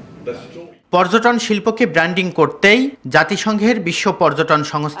 পর্যটন শিল্পকে ব্র্যান্ডিং করতেই জাতিসংঘের বিশ্ব পর্যটন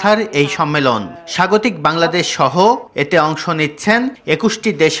সংস্থার এই সম্মেলন। স্বাগতিক বাংলাদেশ সহ এতে অংশ নিচ্ছেন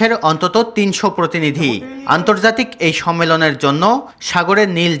 21টি দেশের অন্তত 300 প্রতিনিধি। আন্তর্জাতিক এই সম্মেলনের জন্য সাগরের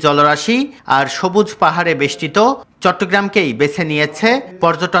নীল জলরাশি আর সবুজ পাহাড়ে বেষ্টিত চট্টগ্রামকেই বেছে নিয়েছে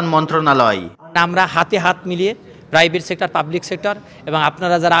পর্যটন মন্ত্রণালয়। আমরা হাতে হাত মিলিয়ে প্রাইভেট সেক্টর, পাবলিক সেক্টর এবং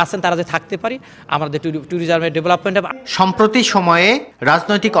আপনারা যারা আছেন তারা যে থাকতে পারি আমাদের ট্যুরিজমের ডেভেলপমেন্ট। সম্প্রতি সময়ে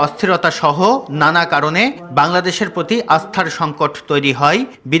রাজনৈতিক অস্থিরতা সহ নানা কারণে বাংলাদেশের প্রতি আস্থার সংকট তৈরি হয়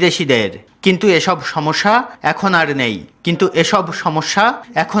বিদেশিদের, কিন্তু এসব সমস্যা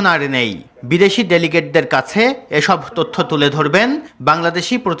এখন আর নেই। বিদেশি ডেলিগেটদের কাছে এসব তথ্য তুলে ধরবেন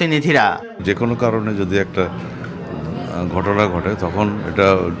বাংলাদেশি প্রতিনিধিরা। যে কোনো কারণে যদি একটা ঘটনা ঘটে তখন এটা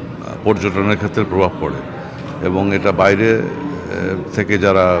পর্যটনের ক্ষেত্রে প্রভাব পড়ে এবং এটা বাইরে থেকে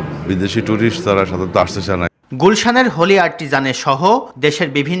যারা বিদেশি ট্যুরিস্ট তারা সাধারণত আসতে চায় না। গুলশানের হোলি আর্টিজানে সহ দেশের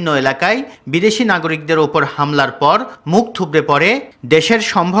বিভিন্ন এলাকায় বিদেশি নাগরিকদের ওপর হামলার পর মুখ থুবড়ে পড়ে দেশের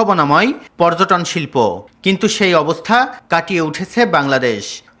সম্ভাবনাময় পর্যটন শিল্প, কিন্তু সেই অবস্থা কাটিয়ে উঠেছে বাংলাদেশ,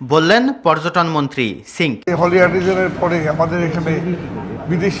 বললেন পর্যটন মন্ত্রী সিং। হোলি আর্টিজানের পরে আমাদের এখানে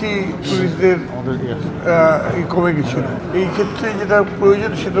বিদেশি টুরিস্টদের কমে গেছিল। এই ক্ষেত্রে যেটা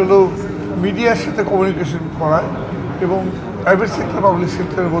প্রয়োজন সেটা হলো মিডিয়ার সাথে কমিউনিকেশন করা এবং প্রাইভেট সেক্টর পাবলিক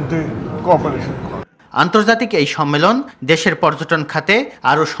সেক্টরের মধ্যে কোঅপারেশন করা। আন্তর্জাতিক এই সম্মেলন দেশের পর্যটন খাতে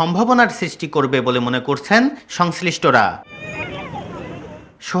আরও সম্ভাবনার সৃষ্টি করবে বলে মনে করছেন সংশ্লিষ্টরা।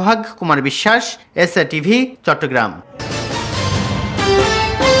 সোহাগ কুমার বিশ্বাস, SATV, চট্টগ্রাম।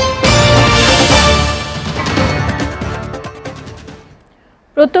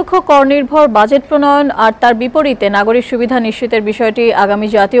 প্রত্যক্ষ কর নির্ভর বাজেট প্রণয়ন আর তার বিপরীতে নাগরিক সুবিধা নিশ্চিতের বিষয়টি আগামী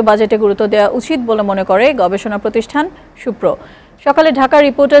জাতীয় বাজেটে গুরুত্ব দেওয়া উচিত বলে মনে করে গবেষণা প্রতিষ্ঠান সুপ্র। সকালে ঢাকা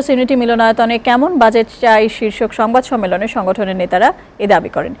রিপোর্টার্স ইউনিটি মিলনায়তনে কেমন বাজেট চাই শীর্ষক সংবাদ সম্মেলনে সংগঠনের নেতারা এ দাবি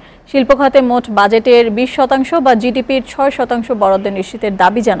করেন। শিল্প খাতে মোট বাজেটের 20% বা জিডিপির 6% বরাদ্দ নিশ্চিতের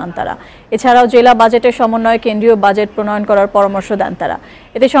দাবি জানান তারা। এছাড়াও জেলা বাজেটের সমন্বয়ে কেন্দ্রীয় বাজেট প্রণয়ন করার পরামর্শ দেন তারা।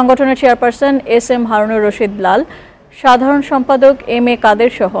 এতে সংগঠনের চেয়ারপারসন SM হারুনুর রশিদ লাল, সাধারণ সম্পাদক MA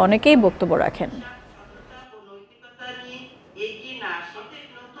কাদের সহ অনেকেই বক্তব্য রাখেন।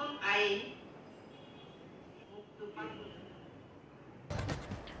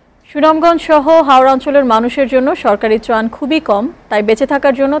 সুনামগঞ্জ সহ হাওড়া অঞ্চলের মানুষের জন্য সরকারি ত্রাণ খুবই কম, তাই বেঁচে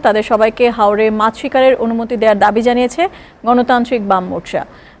থাকার জন্য তাদের সবাইকে হাওড়ে মাছ শিকারের অনুমতি দেওয়ার দাবি জানিয়েছে গণতান্ত্রিক বাম মোর্চা।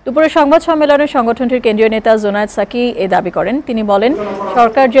 দুপুরে সংবাদ সম্মেলনে সংগঠনটির কেন্দ্রীয় নেতা জোনায়েদ সাকি এ দাবি করেন। তিনি বলেন,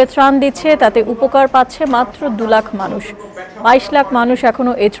 সরকার যে ত্রাণ দিচ্ছে তাতে উপকার পাচ্ছে মাত্র 2 লাখ মানুষ, 22 লাখ মানুষ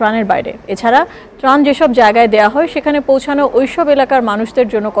এখনও এই ত্রাণের বাইরে। এছাড়া ত্রাণ যেসব জায়গায় দেয়া হয় সেখানে পৌঁছানো ওইসব এলাকার মানুষদের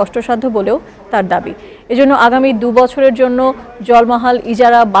জন্য কষ্টসাধ্য বলেও তার দাবি। এজন্য আগামী 2 বছরের জন্য জলমহাল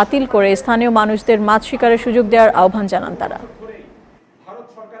ইজারা বাতিল করে স্থানীয় মানুষদের মাছ শিকারের সুযোগ দেওয়ার আহ্বান জানান তারা।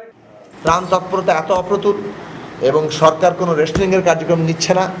 ত্রাণ তৎপরতা এত অপ্রতুল এবং সরকার কোনো রেস্ট্রিংয়ের কার্যক্রম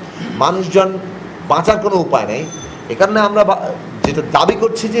নিচ্ছে না, মানুষজন বাঁচার কোনো উপায় নেই। এ কারণে আমরা যেটা দাবি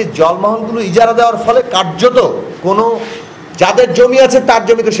করছি যে জলমহলগুলো ইজারা দেওয়ার ফলে কার্যত কোনো যাদের জমি আছে তার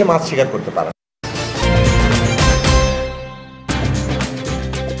জমিতে সে মাছ শিকার করতে পারে।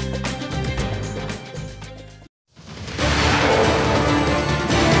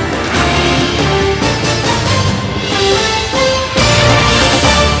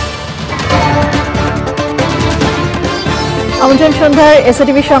 আমন্ত্রণ সন্ধ্যার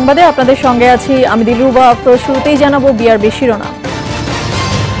SATV সংবাদে আপনাদের সঙ্গে আছি আমি দিলরুবা। শুরুতেই জানাবো বিআরবি শিরোনাম।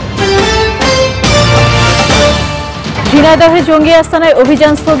 ঝিনাইদহে জঙ্গি আস্তানায়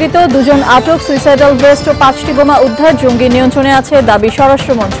অভিযান স্থগিত, 2 জন আটক, সুইসাইডাল ভেস্ট ও 5টি বোমা উদ্ধার, জঙ্গি নিয়ন্ত্রণে আছে দাবি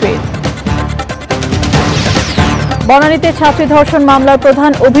স্বরাষ্ট্রমন্ত্রীর। বনানীতে ছাত্রী ধর্ষণ মামলার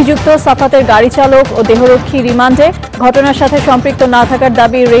প্রধান অভিযুক্ত সাফাতের গাড়ি চালক ও দেহরক্ষী রিমান্ডে, ঘটনার সাথে সম্পৃক্ত না থাকার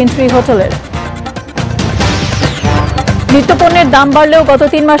দাবি রেইনট্রি হোটেলের। নিত্যপণ্যের দাম বাড়লেও গত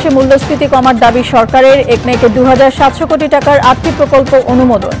 3 মাসে মূল্যস্ফীতি কমার দাবি সরকারের। একনেকে 2700 কোটি টাকার আর্থিক প্রকল্প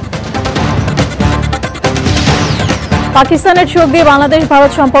অনুমোদন। পাকিস্তানের চোখ দিয়ে বাংলাদেশ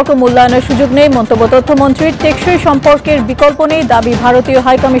ভারত সম্পর্ক মূল্যায়নের সুযোগ নেই, মন্তব্য তথ্যমন্ত্রীর। টেকসই সম্পর্কের বিকল্প নেই, দাবি ভারতীয়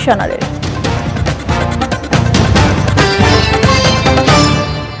হাইকমিশনারের।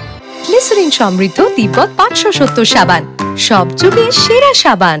 গ্লিসারিন সমৃদ্ধ তিব্বত 570 সাবান, সব যুগের সেরা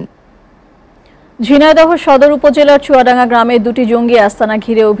সাবান। ঝিনাইদহ সদর উপজেলার চুয়াডাঙ্গা গ্রামে 2টি জঙ্গি আস্তানা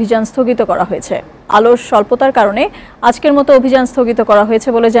ঘিরে অভিযান স্থগিত করা হয়েছে। আলোর স্বল্পতার কারণে আজকের মতো অভিযান স্থগিত করা হয়েছে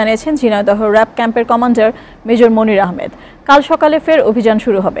বলে জানিয়েছেন ঝিনাইদহ র্যাব ক্যাম্পের কমান্ডার মেজর মনির আহমেদ। কাল সকালে ফের অভিযান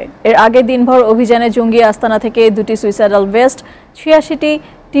শুরু হবে। এর আগে দিনভর অভিযানে জঙ্গি আস্তানা থেকে 2টি suicidal vest, 86টি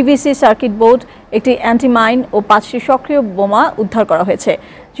TVC circuit board, একটি অ্যান্টিমাইন ও 5টি সক্রিয় বোমা উদ্ধার করা হয়েছে।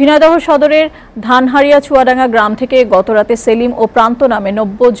 ঝিনাইদহ সদরের ধানহারিয়া চুয়াডাঙ্গা গ্রাম থেকে গতরাতে সেলিম ও প্রান্ত নামে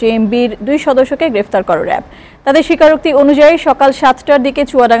 90 জেএমবির 2 সদস্যকে গ্রেফতার করে র্যাব। তাদের স্বীকারোক্তি অনুযায়ী সকাল 7টার দিকে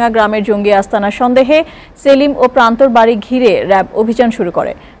চুয়াডাঙ্গা গ্রামের জঙ্গি আস্তানা সন্দেহে সেলিম ও প্রান্তর বাড়ি ঘিরে র্যাব অভিযান শুরু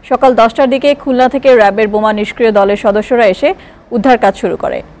করে। সকাল 10টার দিকে খুলনা থেকে র্যাবের বোমা নিষ্ক্রিয় দলের সদস্যরা এসে উদ্ধার কাজ শুরু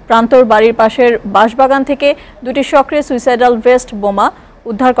করে। প্রান্তর বাড়ির পাশের বাঁশবাগান থেকে 2টি সক্রিয় সুইসাইডাল ভেস্ট বোমা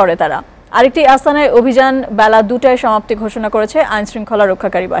উদ্ধার করে তারা। আরেকটি আস্তানায় অভিযান বেলা 2টায় সমাপ্তি ঘোষণা করেছে আইন শৃঙ্খলা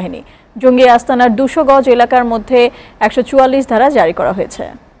রক্ষাকারী বাহিনী। জঙ্গি আস্তানার 200 গজ এলাকার মধ্যে 144 ধারা জারি করা হয়েছে।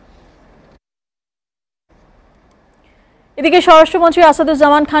 এদিকে স্বরাষ্ট্রমন্ত্রী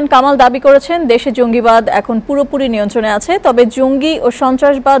আসাদুজ্জামান খান কামাল দাবি করেছেন, দেশে জঙ্গিবাদ এখন পুরোপুরি নিয়ন্ত্রণে আছে, তবে জঙ্গি ও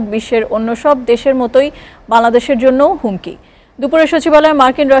সন্ত্রাসবাদ বিশ্বের অন্য সব দেশের মতোই বাংলাদেশের জন্য হুমকি। দুপুরে সচিবালয়ে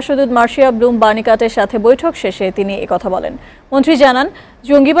মার্কিন রাষ্ট্রদূত মার্শিয়া ব্লুম বার্নিকাটের সাথে বৈঠক শেষে তিনি একথা বলেন। মন্ত্রী জানান,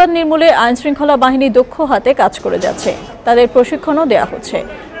 জঙ্গিবাদ নির্মূলে আইনশৃঙ্খলা বাহিনী দক্ষ হাতে কাজ করে যাচ্ছে, তাদের প্রশিক্ষণও দেওয়া হচ্ছে।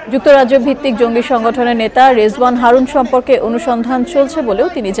 যুক্তরাজ্য ভিত্তিক জঙ্গি সংগঠনের নেতা রেজওয়ান হারুন সম্পর্কে অনুসন্ধান চলছে বলেও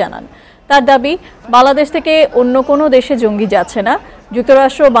তিনি জানান। তার দাবি, বাংলাদেশ থেকে অন্য কোনো দেশে জঙ্গি যাচ্ছে না।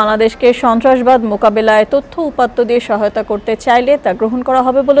 যুক্তরাষ্ট্র বাংলাদেশকে সন্ত্রাসবাদ মোকাবেলায় তথ্য উপাত্ত দিয়ে সহায়তা করতে চাইলে তা গ্রহণ করা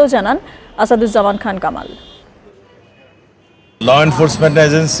হবে বলেও জানান আসাদুজ্জামান খান কামাল। ল এনফোর্সমেন্ট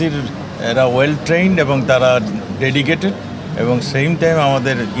এজেন্সির এরা ওয়েল ট্রেইনড এবং তারা ডেডিকেটেড, এবং সেম টাইম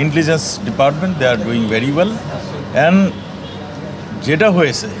আমাদের intelligence department they are doing very well. And যেটা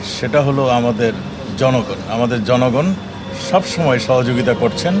হয়েছে সেটা হলো আমাদের জনগণ সবসময় সহযোগিতা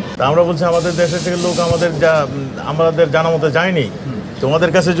করছেন। আমরা বলছি আমাদের দেশে থেকে লোক আমাদের জানা মতো যায়নি,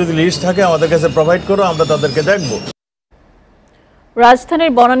 তোমাদের কাছে যদি লিস্ট থাকে আমাদের কাছে প্রোভাইড করো, আমরা তাদেরকে দেখব।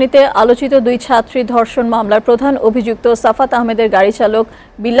 রাজধানীর বনানীতে আলোচিত দুই ছাত্রী ধর্ষণ মামলার প্রধান অভিযুক্ত সাফাত আহমেদের গাড়ি চালক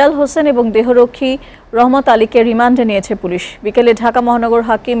বিল্লাল হোসেন এবং দেহরক্ষী রহমত আলীকে রিমান্ডে নিয়েছে পুলিশ। বিকেলে ঢাকা মহানগর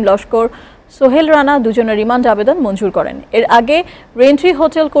হাকিম লস্কর সোহেল রানা দুজনের রিমান্ড আবেদন মঞ্জুর করেন। এর আগে রেন্ট্রি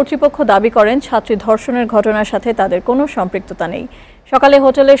হোটেল কর্তৃপক্ষ দাবি করেন ছাত্রী ধর্ষণের ঘটনার সাথে তাদের কোনো সম্পৃক্ততা নেই। সকালে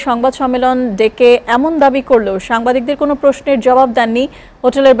হোটেলের সংবাদ সম্মেলন ডেকে এমন দাবি করলেও সাংবাদিকদের কোনো প্রশ্নের জবাব দেননি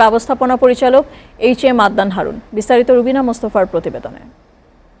হোটেলের ব্যবস্থাপনা পরিচালক H.M. আদনান হারুন। বিস্তারিত রুবিনা মোস্তফার প্রতিবেদনে।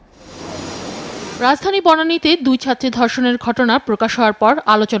 রাজধানী বনানীতে দুই ছাত্রী ধর্ষণের ঘটনা প্রকাশ হওয়ার পর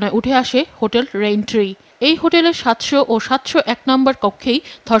আলোচনায় উঠে আসে হোটেল রেইনট্রি। এই হোটেলের 700 ও 701 নম্বর কক্ষেই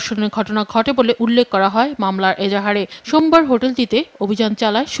ধর্ষণের ঘটনা ঘটে বলে উল্লেখ করা হয় মামলার এজাহারে। সোমবার হোটেলটিতে অভিযান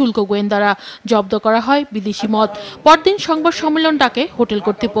চালায় শুল্ক গোয়েন্দারা, জব্দ করা হয় বিদেশি মদ। পরদিন সংবাদ সম্মেলন ডাকে হোটেল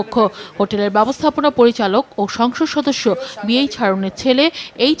কর্তৃপক্ষ। হোটেলের ব্যবস্থাপনা পরিচালক ও সংসদ সদস্য BH হারুনের ছেলে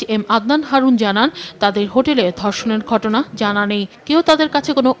H.M. আদনান হারুন জানান, তাদের হোটেলে ধর্ষণের ঘটনা জানা নেই, কেউ তাদের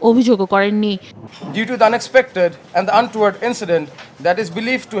কাছে কোনো অভিযোগও করেননি। Due to the unexpected and the untoward incident that is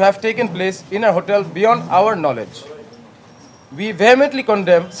believed to have taken place in a hotel beyond our knowledge, we vehemently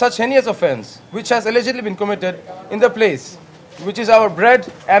condemn such heinous offence which has allegedly been committed in the place, which is our bread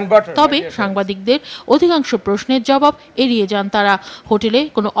and butter. তবে সাংবাদিকদের অধিকাংশ প্রশ্নের জবাব এড়িয়ে যান তারা। হোটেলে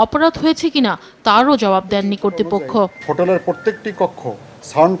কোনো অপরাধ হয়েছে কিনা তারও জবাব দেননি কর্তৃপক্ষ। হোটেলের প্রত্যেকটি কক্ষ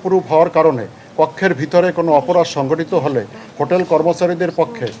সাউন্ড প্রুফ হওয়ার কারণে কক্ষের ভিতরে কোনো অপরাধ সংঘটিত হলে হোটেল কর্মচারীদের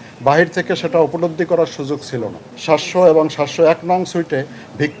পক্ষে বাহির থেকে সেটা উপলব্ধি করার সুযোগ ছিল না। 700 এবং 701 নং সুইটে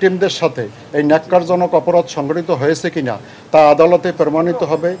ভিকটিমদের সাথে এই ন্যাক্কারজনক অপরাধ সংঘটিত হয়েছে কিনা তা আদালতে প্রমাণিত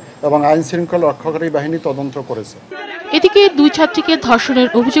হবে এবং আইন শৃঙ্খলা রক্ষাকারী বাহিনী তদন্ত করেছে। এদিকে দুই ছাত্রীকে ধর্ষণের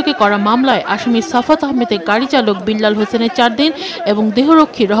অভিযোগে করা মামলায় আসামি সাফাত আহমেদের গাড়ি চালক বিল্লাল হোসেনের 4 দিন এবং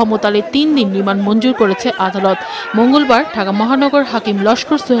দেহরক্ষী রহমত আলীর 3 দিন রিমান্ড মঞ্জুর করেছে আদালত। মঙ্গলবার ঢাকা মহানগর হাকিম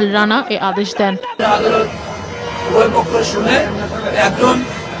লস্কর সোহেল রানা এ আদেশ দেন। আদালত উভয় পক্ষ শুনে একজন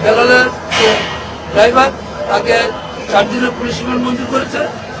বেলালের ড্রাইভার তাকে 4 দিনের পুলিশ রিমান্ড মঞ্জুর করেছে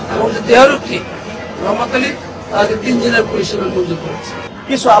এবং দেহরক্ষী রহমত আলী তাকে 3 দিনের পুলিশ রিমান্ড মঞ্জুর করেছে।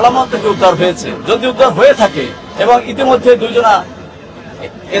 কিছু আলামত থেকে উদ্ধার হয়েছে, যদি উদ্ধার হয়ে থাকে এবং ইতিমধ্যে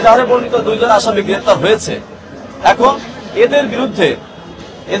এজাহারে বর্ণিত 2 জন আসামি গ্রেপ্তার হয়েছে। এখন এদের বিরুদ্ধে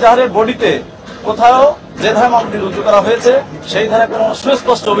এজাহারের বডিতে কোথাও যে ধারায় মামলাটি রুজু করা হয়েছে সেই ধারায় কোনো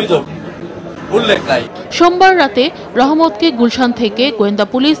সুস্পষ্ট অভিযোগ উল্লেখ নাই। সোমবার রাতে রহমতকে গুলশান থেকে গোয়েন্দা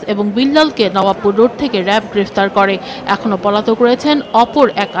পুলিশ এবং বিল্লালকে নবাবপুর রোড থেকে র্যাব গ্রেফতার করে। এখনো পলাতক রয়েছেন অপর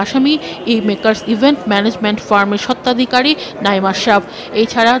এক আসামি মেকার্স ইভেন্ট ম্যানেজমেন্ট ফার্মের স্বত্বাধিকারী নাইম আশরাফ।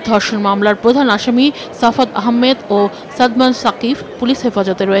 এছাড়া ধর্ষণ মামলার প্রধান আসামি সাফাত আহমেদ ও সাদমান সাকিব পুলিশ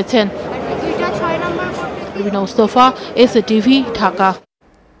হেফাজতে রয়েছেন। রুবিনা মোস্তফা, SATV, ঢাকা।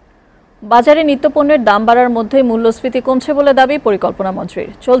 বাজারে নিত্যপণ্যের দাম বাড়ার মধ্যে মূল্যস্ফীতি কমছে বলে দাবি পরিকল্পনা মন্ত্রীর।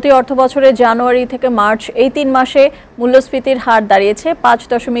 চলতি অর্থবছরে জানুয়ারি থেকে মার্চ এই 3 মাসে মূল্যস্ফীতির হার দাঁড়িয়েছে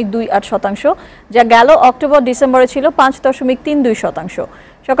 5.28%, যা গেল অক্টোবর ডিসেম্বরে ছিল 5.32%।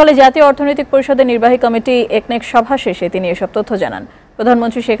 সকালে জাতীয় অর্থনৈতিক পরিষদের নির্বাহী কমিটি একনেক সভা শেষে তিনি এসব তথ্য জানান।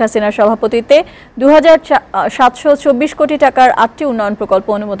 প্রধানমন্ত্রী শেখ হাসিনার সভাপতিত্বে 2724 কোটি টাকার 8টি উন্নয়ন প্রকল্প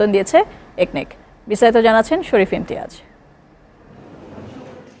অনুমোদন দিয়েছে একনেক। বিস্তারিত জানাচ্ছেন শরীফ ইমতিয়াজ।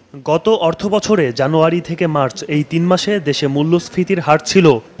 গত অর্থবছরে জানুয়ারি থেকে মার্চ এই 3 মাসে দেশে মূল্যস্ফীতির হার ছিল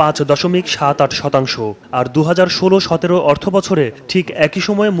 5.78%, আর 2016-17 অর্থবছরে ঠিক একই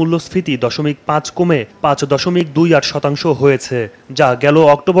সময়ে মূল্যস্ফীতি 0.5 কমে 5.28% হয়েছে, যা গেল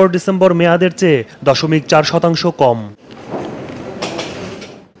অক্টোবর ডিসেম্বর মেয়াদের চেয়ে 0.4% কম।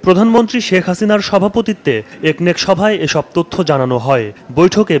 প্রধানমন্ত্রী শেখ হাসিনার সভাপতিত্বে একনেক সভায় এসব তথ্য জানানো হয়।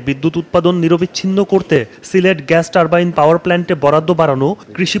 বৈঠকে বিদ্যুৎ উৎপাদন নিরবিচ্ছিন্ন করতে সিলেট গ্যাস টারবাইন পাওয়ার প্ল্যান্টে বরাদ্দ বাড়ানো,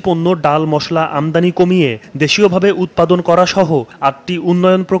 কৃষিপণ্য ডাল মশলা আমদানি কমিয়ে দেশীয়ভাবে উৎপাদন করা সহ 8টি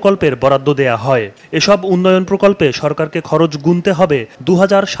উন্নয়ন প্রকল্পের বরাদ্দ দেয়া হয়। এসব উন্নয়ন প্রকল্পে সরকারকে খরচ গুনতে হবে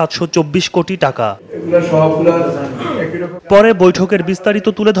 2724 কোটি টাকা। পরে বৈঠকের বিস্তারিত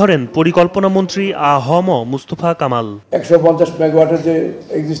তুলে ধরেন পরিকল্পনা মন্ত্রী আ.হ.ম মুস্তফা কামাল। 150 মেগাওয়াটের যে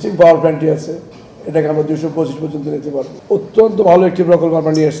এক্সিস্টিং পাওয়ার প্ল্যান্টটি আছে এটাকে আমরা 225 পর্যন্ত নিতে পারবো। অত্যন্ত ভালো একটি প্রকল্প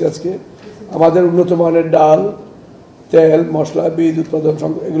আমরা নিয়ে এসেছি আজকে। আমাদের উন্নত মানের ডাল, তেল, মশলা, বীজ উৎপাদন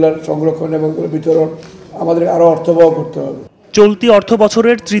এগুলোর সংরক্ষণ এবং বিতরণ আমাদের আরো অর্থবহ করতে হবে। চলতি অর্থ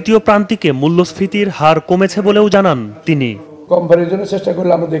বছরের তৃতীয় প্রান্তিকে মূল্যস্ফীতির হার কমেছে বলেও জানান তিনি। কম্পারিজনের চেষ্টা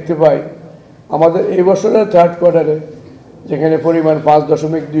করলে আমরা দেখতে পাই আমাদের এই বছরের থার্ড কোয়ার্টারে যেখানে পরিমাণ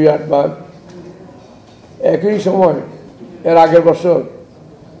 5.28 ভাগ, একই সময় এর আগের বছর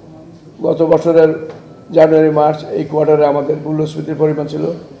গত বছরের জানুয়ারি মার্চ এই কোয়ার্টারে আমাদের মূল্যস্ফীতির পরিমাণ ছিল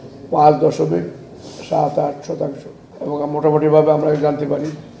 5.78%, এবং মোটামুটিভাবে আমরা জানতে পারি,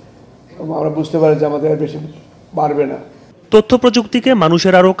 আমরা বুঝতে পারি যে আমাদের বেশি বাড়বে না। তথ্য প্রযুক্তিকে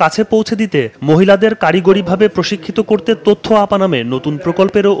মানুষের আরও কাছে পৌঁছে দিতে মহিলাদের কারিগরিভাবে প্রশিক্ষিত করতে তথ্য আপা নামে নতুন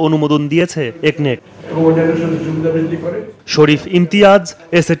প্রকল্পেরও অনুমোদন দিয়েছে একনেক। শরীফ ইমতিয়াজ,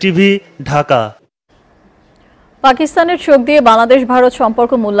 SATV, ঢাকা। পাকিস্তানের চোখ দিয়ে বাংলাদেশ ভারত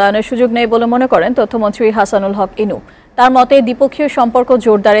সম্পর্ক মূল্যায়নের সুযোগ নেই বলে মনে করেন তথ্যমন্ত্রী হাসানুল হক ইনু। তার মতে দ্বিপক্ষীয় সম্পর্ক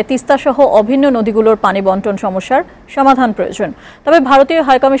জোরদারে তিস্তাসহ অভিন্ন নদীগুলোর পানি বন্টন সমস্যার সমাধান প্রয়োজন। তবে ভারতীয়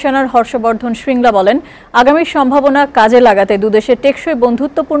হাইকমিশনার হর্ষবর্ধন শ্রিংলা বলেন, আগামী সম্ভাবনা কাজে লাগাতে দুদেশের টেকসই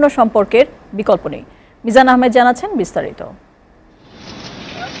বন্ধুত্বপূর্ণ সম্পর্কের বিকল্প নেই। মিজান আহমেদ জানাচ্ছেন বিস্তারিত।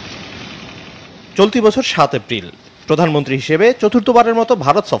 চলতি বছর 7 এপ্রিল প্রধানমন্ত্রী হিসেবে চতুর্থবারের মতো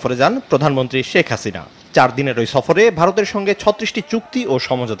ভারত সফরে যান প্রধানমন্ত্রী শেখ হাসিনা। 4 দিনের ওই সফরে ভারতের সঙ্গে 36টি চুক্তি ও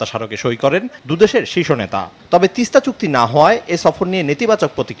সমঝোতা স্মারকে সই করেন দুদেশের শীর্ষ নেতা। তবে তিস্তা চুক্তি না হওয়ায় এ সফর নিয়ে নেতিবাচক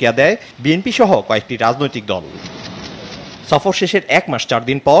প্রতিক্রিয়া দেয় বিএনপি সহ কয়েকটি রাজনৈতিক দল। সফর শেষের 1 মাস 4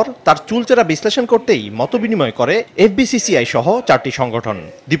 দিন পর তার চুলচেরা বিশ্লেষণ করতেই মতবিনিময় করে FBCCI সহ 4টি সংগঠন।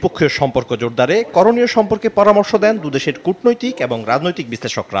 দ্বিপক্ষীয় সম্পর্ক জোরদারে করণীয় সম্পর্কে পরামর্শ দেন দুদেশের কূটনৈতিক এবং রাজনৈতিক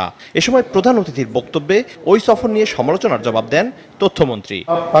বিশ্লেষকরা। এ সময় প্রধান অতিথির বক্তব্যে ওই সফর নিয়ে সমালোচনার জবাব দেন তথ্যমন্ত্রী।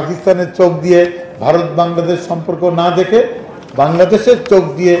 পাকিস্তানের চোখ দিয়ে ভারত বাংলাদেশ সম্পর্ক না দেখে বাংলাদেশের চোখ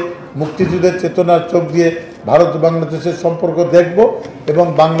দিয়ে, মুক্তিযুদ্ধের চেতনার চোখ দিয়ে ভারত বাংলাদেশের সম্পর্ক দেখব এবং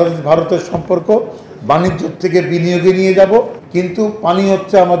বাংলাদেশ ভারতের সম্পর্ক বাণিজ্য থেকে বিনিয়োগে নিয়ে যাব। কিন্তু পানি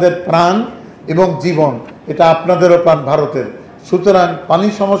হচ্ছে আমাদের প্রাণ এবং জীবন, এটা আপনাদেরও প্রাণ ভারতের। সুতরাং পানি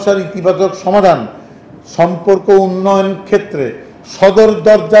সমস্যার ইতিবাচক সমাধান সম্পর্ক উন্নয়ন ক্ষেত্রে সদর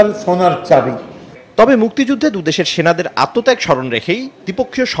দরজার সোনার চাবি। তবে মুক্তিযুদ্ধে দুদেশের সেনাদের আত্মত্যাগ স্মরণ রেখেই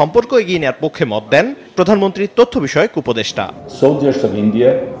দ্বিপক্ষীয় সম্পর্ক এগিয়ে নেওয়ার পক্ষে মত দেন প্রধানমন্ত্রীর তথ্য বিষয়ক উপদেষ্টা।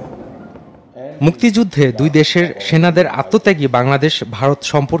 মুক্তিযুদ্ধে দুই দেশের সেনাদের আত্মত্যাগী বাংলাদেশ ভারত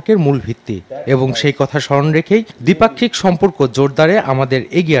সম্পর্কের মূল ভিত্তি, এবং সেই কথা স্মরণ রেখেই দ্বিপাক্ষিক সম্পর্ক জোরদারে আমাদের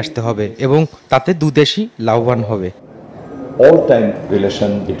এগিয়ে আসতে হবে এবং তাতে দুই দেশই লাভবান হবে।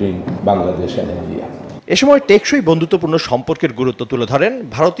 এ সময় টেকসই বন্ধুত্বপূর্ণ সম্পর্কের গুরুত্ব তুলে ধরেন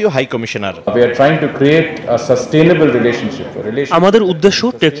ভারতীয় হাইকমিশনার। আমাদের উদ্দেশ্য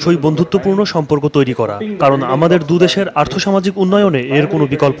টেকসই বন্ধুত্বপূর্ণ সম্পর্ক তৈরি করা, কারণ আমাদের দুদেশের আর্থসামাজিক উন্নয়নে এর কোনো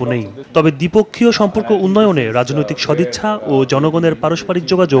বিকল্প নেই। তবে দ্বিপক্ষীয় সম্পর্ক উন্নয়নে রাজনৈতিক সদিচ্ছা ও জনগণের পারস্পরিক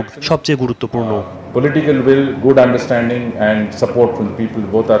যোগাযোগ সবচেয়ে গুরুত্বপূর্ণ।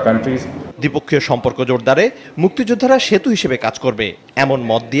 দ্বিপক্ষীয় সম্পর্ক জোরদারে মুক্তিযোদ্ধারা সেতু হিসেবে কাজ করবে এমন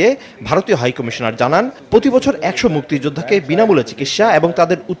মত দিয়ে ভারতীয় হাইকমিশনার জানান, প্রতি বছর 100 মুক্তিযোদ্ধাকে বিনামূল্যে চিকিৎসা এবং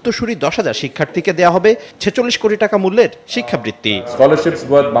তাদের উত্তরসূরি 10,000 শিক্ষার্থীকে দেওয়া হবে 46 কোটি টাকা মূল্যের শিক্ষাবৃত্তি।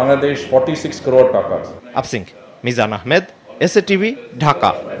 আফসিং, মিজান আহমেদ, SATV,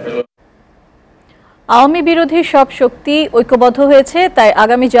 ঢাকা। আওয়ামী বিরোধী সব শক্তি ঐক্যবদ্ধ হয়েছে, তাই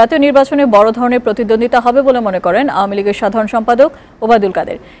আগামী জাতীয় নির্বাচনে বড় ধরনের প্রতিদ্বন্দ্বিতা হবে বলে মনে করেন আওয়ামী লীগের সাধারণ সম্পাদক ওবায়দুল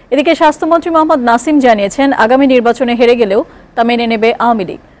কাদের। এদিকে স্বাস্থ্যমন্ত্রী মোহাম্মদ নাসিম জানিয়েছেন, আগামী নির্বাচনে হেরে গেলেও তা মেনে নেবে আওয়ামী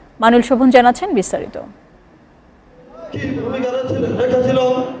লীগ। মানুল শোভন জানাচ্ছেন বিস্তারিত।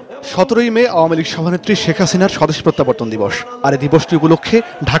 17 মে আওয়ামী লীগ সভানেত্রী শেখ হাসিনার স্বদেশ প্রত্যাবর্তন দিবস। আর এই দিবসটি উপলক্ষে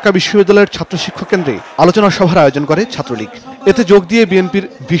ঢাকা বিশ্ববিদ্যালয়ের ছাত্র শিক্ষক কেন্দ্রে আলোচনা সভার আয়োজন করে ছাত্রলীগ। এতে যোগ দিয়ে বিএনপির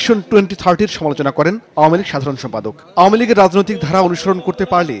ভিশন 2030-র সমালোচনা করেন আওয়ামী লীগ সাধারণ সম্পাদক। আওয়ামী লীগের রাজনৈতিক ধারা অনুসরণ করতে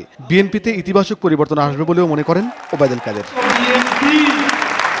পারলে বিএনপিতে ইতিবাচক পরিবর্তন আসবে বলেও মনে করেন ওবায়দুল কাদের।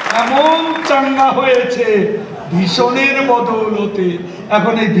 এমন চাঙ্গা হয়েছে ভীষণের বদৌলতে,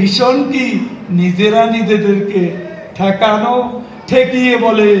 এখন এই ভীষণটি নিজেরা নিজেদেরকে ঠেকিয়ে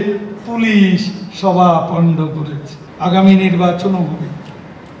বলে পুলিশ সভা পণ্ড করেছে। আগামী নির্বাচনও হবে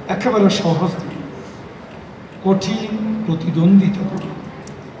একেবারে সহজ, কঠিন প্রতিদ্বন্দ্বিতা করে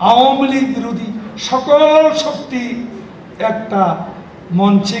আওয়ামী লীগ বিরোধী সকল শক্তি একটা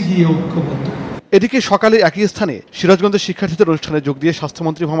মঞ্চে গিয়ে ঐক্যবদ্ধ। এদিকে সকালে একই স্থানে সিরাজগঞ্জের শিক্ষার্থীদের অনুষ্ঠানে যোগ দিয়ে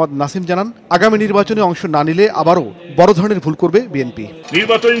স্বাস্থ্যমন্ত্রী মোহাম্মদ নাসিম জানান, আগামী নির্বাচনে অংশ না নিলে আবারও বড় ধরনের ভুল করবে বিএনপি।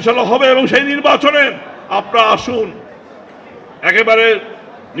 নির্বাচন ইনশাআল্লাহ হবে এবং সেই নির্বাচনে আপনারা আসুন, একেবারে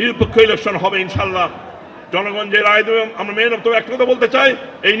নিরপেক্ষ ইলেকশন হবে ইনশাআল্লাহ। জনগণ যে রায় দেবে আমরা মেনে নেব। তবে একটা কথা বলতে চাই,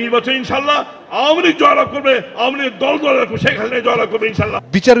 এই নির্বাচন ইনশাল্লাহ আওয়ামী লীগ জয়লাভ করবে, আওয়ামী লীগ দল শেখ হাসিনা জয়লাভ করবে ইনশাল্লাহ।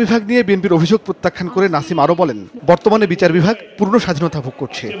 বিচার বিভাগ নিয়ে বিএনপির অভিযোগ প্রত্যাখ্যান করে নাসিম আরো বলেন, বর্তমানে বিচার বিভাগ পূর্ণ স্বাধীনতা ভোগ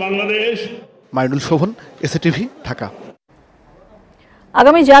করছে। মাইনুল শোভন, SATV, ঢাকা।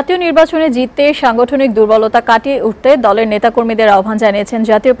 আগামী জাতীয় নির্বাচনে জিততে সাংগঠনিক দুর্বলতা কাটিয়ে উঠতে দলের নেতাকর্মীদের আহ্বান জানিয়েছেন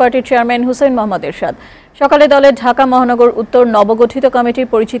জাতীয় পার্টির চেয়ারম্যান হুসেইন মোহাম্মদ এরশাদ। সকালে দলের ঢাকা মহানগর উত্তর নবগঠিত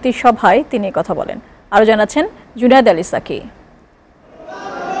কমিটির পরিচিতি সভায় তিনি কথা বলেন। আরও জানাচ্ছেন জুনায়েদ আলী সাকি।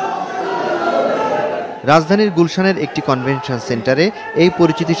 রাজধানীর গুলশানের একটি কনভেনশন সেন্টারে এই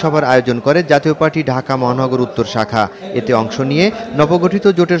পরিচিতি সভার আয়োজন করে জাতীয় পার্টি ঢাকা মহানগর উত্তর শাখা। এতে অংশ নিয়ে নবগঠিত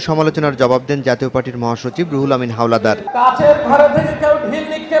জোটের সমালোচনার জবাব দেন জাতীয় পার্টির মহাসচিব রুহুল আমিন হাওলাদার। কাছের ঘরে থেকে কেউ ঢিল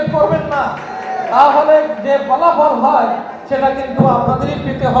নিক্ষেপ করবেন না, তাহলে যে ফলাফল হয় সেটা কিন্তু আপনাদেরই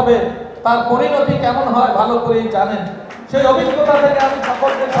পেতে হবে। তার পরিণতি কেমন হয় ভালো করেই জানেন। সেই অভিজ্ঞতা থেকে আমি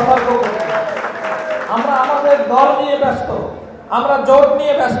সকলকে সতর্ক করব, আমরা আমাদের দল নিয়ে ব্যস্ত, আমরা জোট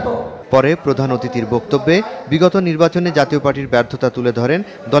নিয়ে ব্যস্ত। পরে প্রধান অতিথির বক্তব্যে বিগত নির্বাচনে জাতীয় পার্টির ব্যর্থতা তুলে ধরেন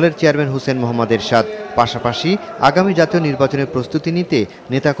দলের চেয়ারম্যান হুসেইন মোহাম্মদ এরশাদ। পাশাপাশি আগামী জাতীয় নির্বাচনের প্রস্তুতি নিতে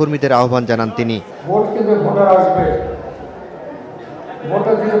নেতাকর্মীদের আহ্বান জানান তিনি। ভোট কিন্তু ভোটার আসবে,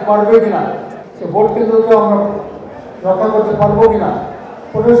 ভোটার দিতে পারবে কিনা, সে ভোট কিন্তু আমরা রক্ষা করতে পারবো কিনা,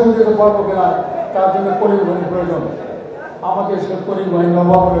 প্রশাসন দিতে পারবো কিনা, তার জন্য পরিবহনের প্রয়োজন। আমাদের সে পরিবহনের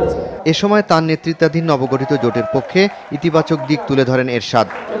অভাব রয়েছে। এ সময় তার নেতৃত্বাধীন নবগঠিত জোটের পক্ষে ইতিবাচক দিক তুলে ধরেন এরশাদ।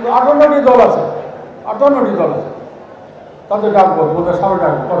 58টি দল আছে, 58টি দল আছে, তাদের ডাকবো, ভোটের সামনে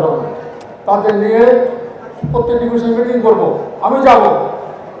ডাকবো, তাদের নিয়ে প্রত্যেকটি বিষয়ে মিটিং করবো, আমি যাবো,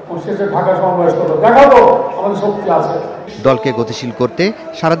 শেষে ঢাকা সমাবেশ করবো, দেখাবো আমাদের শক্তি আছে। দলকে গতিশীল করতে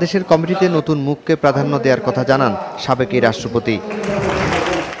সারা দেশের কমিটিতে নতুন মুখকে প্রাধান্য দেওয়ার কথা জানান সাবেক এই রাষ্ট্রপতি।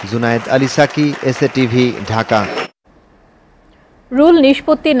 Junaid Ali Psaki, SATV, Dhaka. Rule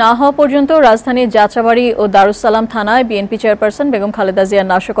নিষ্পত্তি না হওয়া পর্যন্ত রাজধানীর যাত্রাবাড়ি ও দারুসালাম থানায় বিএনপি চেয়ারপারসন বেগম খালেদা জিয়ার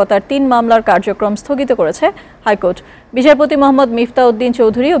নাশকতার 3 মামলার কার্যক্রম স্থগিত করেছে হাইকোর্ট। বিচারপতি মোহাম্মদ মিফতাউদ্দিন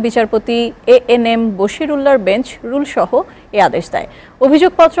চৌধুরী ও বিচারপতি ANM বশিরুল্লাহর বেঞ্চ রুলসহ এ আদেশ দেয়।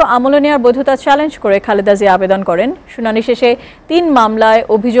 অভিযোগপত্র আমলে নেওয়ার বৈধতা চ্যালেঞ্জ করে খালেদা জিয়া আবেদন করেন। শুনানি শেষে 3 মামলায়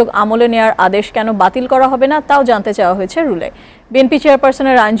অভিযোগ আমলে নেওয়ার আদেশ কেন বাতিল করা হবে না তাও জানতে চাওয়া হয়েছে রুলে। বিএনপি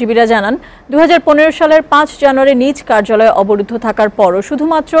চেয়ারপারসনের আইনজীবীরা জানান, 2015 সালের 5 জানুয়ারি নিজ কার্যালয়ে অবরুদ্ধ থাকার পরও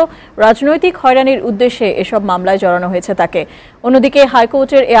শুধুমাত্র রাজনৈতিক হয়রানির উদ্দেশ্যে এসব মামলায় জড়ানো হয়েছে তাকে। অন্যদিকে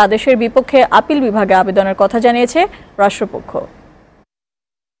হাইকোর্টের এ আদেশের বিপক্ষে আপিল বিভাগে আবেদনের কথা জানিয়েছে রাষ্ট্রপক্ষ।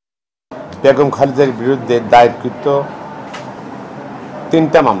 বেগম খালেদার বিরুদ্ধে দায়েরকৃত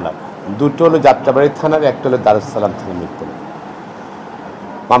 3টা মামলা, 2টো হলো যাত্রাবাড়ি থানার, 1টা হলো দারুসালাম থানার মৃত্যু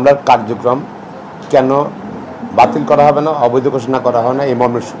মামলার কার্যক্রম কেন বাতিল করা হবে না, অবৈধ ঘোষণা করা হবে না, এই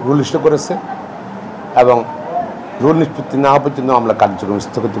মর্মে রুল ইস্যু করেছে এবং রুল নিষ্পত্তি না হওয়া পর্যন্ত মামলা কার্যক্রম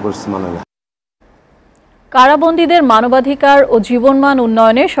স্থগিত করেছে মাননীয়। কারাবন্দীদের মানবাধিকার ও জীবনমান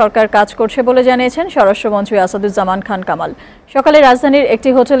উন্নয়নে সরকার কাজ করছে বলে জানিয়েছেন স্বরাষ্ট্রমন্ত্রী আসাদুজ্জামান খান কামাল। সকালে রাজধানীর একটি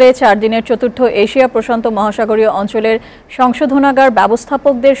হোটেলে 4 দিনের চতুর্থ এশিয়া প্রশান্ত মহাসাগরীয় অঞ্চলের সংশোধনাগার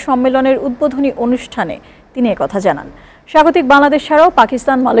ব্যবস্থাপকদের সম্মেলনের উদ্বোধনী অনুষ্ঠানে তিনি একথা জানান। স্বাগতিক বাংলাদেশ ছাড়াও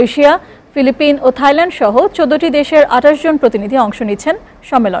পাকিস্তান, মালয়েশিয়া, ফিলিপিন ও থাইল্যান্ড সহ 14টি দেশের 28 জন প্রতিনিধি অংশ নিচ্ছেন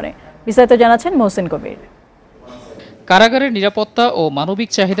সম্মেলনে। বিস্তারিত জানাচ্ছেন মহসিন কবির। কারাগারের নিরাপত্তা ও মানবিক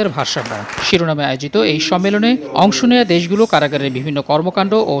চাহিদার ভারসাম্য শিরোনামে আয়োজিত এই সম্মেলনে অংশ নেওয়া দেশগুলো কারাগারের বিভিন্ন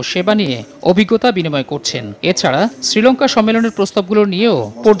কর্মকাণ্ড ও সেবা নিয়ে অভিজ্ঞতা বিনিময় করছেন। এছাড়া শ্রীলঙ্কা সম্মেলনের প্রস্তাবগুলো নিয়েও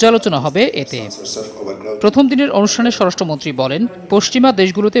পর্যালোচনা হবে এতে। প্রথম দিনের অনুষ্ঠানে স্বরাষ্ট্রমন্ত্রী বলেন, পশ্চিমা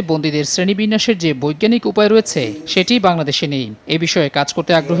দেশগুলোতে বন্দীদের শ্রেণীবিন্যাসের যে বৈজ্ঞানিক উপায় রয়েছে সেটি বাংলাদেশে নেই। এ বিষয়ে কাজ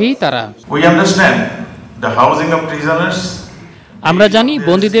করতে আগ্রহী তারা। আমরা জানি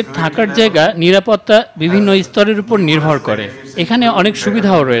বন্দীদের থাকার জায়গা, নিরাপত্তা বিভিন্ন স্তরের উপর নির্ভর করে। এখানে অনেক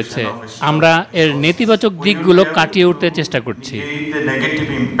সুবিধাও রয়েছে। আমরা এর নেতিবাচক দিকগুলো কাটিয়ে উঠতে চেষ্টা করছি।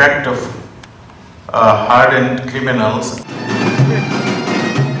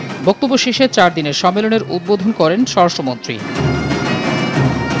 বক্তব্য শেষে 4 দিনের সম্মেলনের উদ্বোধন করেন স্বরাষ্ট্রমন্ত্রী।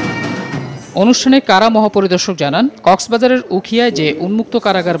 অনুষ্ঠানে কারা মহাপরিদর্শক জানান, কক্সবাজারের উখিয়ায় যে উন্মুক্ত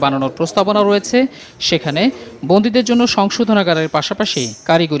কারাগার বানানোর প্রস্তাবনা রয়েছে সেখানে বন্দীদের জন্য সংশোধনাগারের পাশাপাশি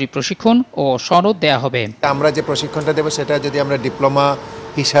কারিগরি প্রশিক্ষণ ও সনদ দেয়া হবে। আমরা যে প্রশিক্ষণটা দেব সেটা যদি আমরা ডিপ্লোমা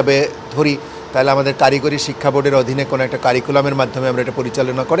হিসাবে ধরি তাহলে আমাদের কারিগরি শিক্ষা বোর্ডের অধীনে কোনো একটা কারিকুলামের মাধ্যমে আমরা এটা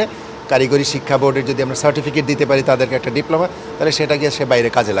পরিচালনা করে কারিগরি শিক্ষা বোর্ডের যদি আমরা সার্টিফিকেট দিতে পারি তাদেরকে একটা ডিপ্লোমা, তাহলে সেটা গিয়ে সে বাইরে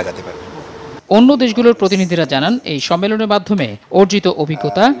কাজে লাগাতে পারবে। অন্য দেশগুলোর প্রতিনিধিরা জানান, এই সম্মেলনের মাধ্যমে অর্জিত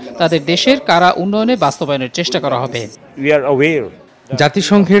অভিজ্ঞতা তাদের দেশের কারা উন্নয়নে বাস্তবায়নের চেষ্টা করা হবে।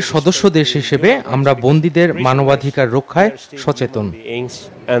 জাতিসংঘের সদস্য দেশ হিসেবে আমরা বন্দীদের মানবাধিকার রক্ষায় সচেতন।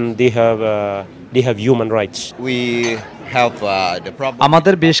 They have human rights. We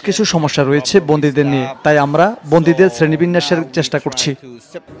আমাদের বেশ কিছু সমস্যা রয়েছে বন্দীদের নিয়ে, তাই আমরা বন্দীদের শ্রেণীবিন্যাসের চেষ্টা করছি।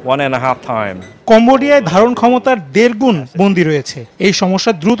 কম্বোডিয়ায় ধারণ ক্ষমতার 1.5 গুণ বন্দী রয়েছে। এই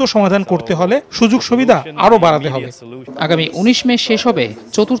সমস্যা দ্রুত সমাধান করতে হলে সুযোগ সুবিধা আরও বাড়াতে হবে। আগামী 19 মে শেষ হবে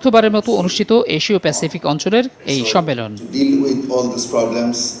চতুর্থবারের মতো অনুষ্ঠিত এশীয় প্যাসিফিক অঞ্চলের এই সম্মেলন।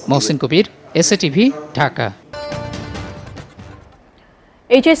 মহসিন কবির, SATV, ঢাকা।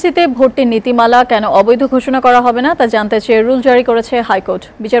 এইচএসসিতে ভর্তির নীতিমালা কেন অবৈধ ঘোষণা করা হবে না তা জানতে চেয়ে রুল জারি করেছে হাইকোর্ট।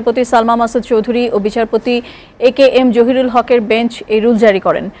 বিচারপতি সালমা মাসুদ চৌধুরী ও বিচারপতি AKM জহিরুল হকের বেঞ্চ এই রুল জারি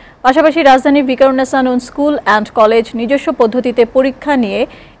করেন। পাশাপাশি রাজধানীর ভিকারুন্নেসা নূন স্কুল অ্যান্ড কলেজ নিজস্ব পদ্ধতিতে পরীক্ষা নিয়ে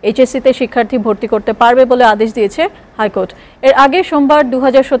এইচএসসিতে শিক্ষার্থী ভর্তি করতে পারবে বলে আদেশ দিয়েছে হাইকোর্ট। এর আগে সোমবার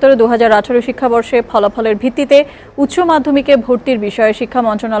 2017-2018 শিক্ষাবর্ষে ফলাফলের ভিত্তিতে উচ্চ মাধ্যমিকে ভর্তির বিষয়ে শিক্ষা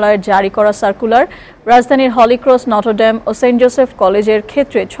মন্ত্রণালয়ের জারি করা সার্কুলার রাজধানীর হলিক্রস, নটরডেম ও সেন্ট জোসেফ কলেজের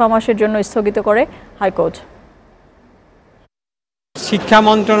ক্ষেত্রে 6 মাসের জন্য স্থগিত করে হাইকোর্ট। শিক্ষা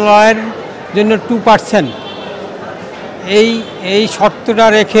মন্ত্রণালয়ের জন্য 2% এই শর্তটা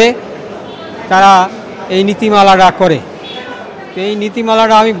রেখে তারা এই নীতিমালাটা করে। এই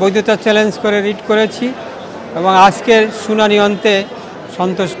নীতিমালাটা আমি বৈধতা চ্যালেঞ্জ করে রিট করেছি এবং আজকের শুনানি অন্তে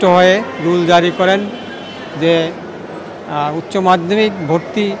সন্তুষ্ট হয়ে রুল জারি করেন যে উচ্চ মাধ্যমিক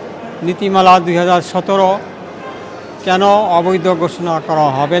ভর্তি নীতিমালা 2017 কেন অবৈধ ঘোষণা করা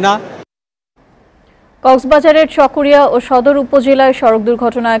হবে না। কক্সবাজারের চকরিয়া ও সদর উপজেলায় সড়ক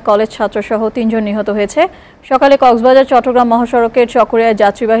দুর্ঘটনায় কলেজ ছাত্রসহ 3 জন নিহত হয়েছে। সকালে কক্সবাজার চট্টগ্রাম মহাসড়কের চকরিয়ায়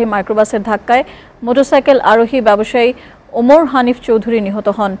যাত্রীবাহী মাইক্রোবাসের ধাক্কায় মোটরসাইকেল আরোহী ব্যবসায়ী ওমর হানিফ চৌধুরী নিহত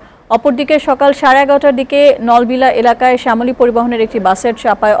হন। অপরদিকে সকাল 11:30টার দিকে নলবিলা এলাকায় শ্যামলী পরিবহনের একটি বাসের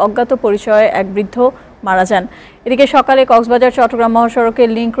চাপায় অজ্ঞাত পরিচয়ে এক বৃদ্ধ মারা যান। এদিকে সকালে কক্সবাজার চট্টগ্রাম মহাসড়কের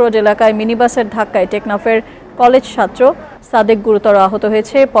লিংক রোড এলাকায় মিনিবাসের ধাক্কায় টেকনাফের কলেজ ছাত্র সাদেক গুরুতর আহত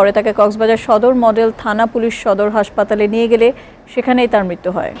হয়েছে। পরে তাকে কক্সবাজার সদর মডেল থানা পুলিশ সদর হাসপাতালে নিয়ে গেলে সেখানেই তার মৃত্যু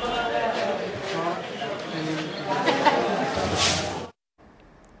হয়।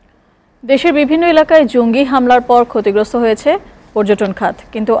 দেশের বিভিন্ন এলাকায় জঙ্গি হামলার পর ক্ষতিগ্রস্ত হয়েছে পর্যটন খাত,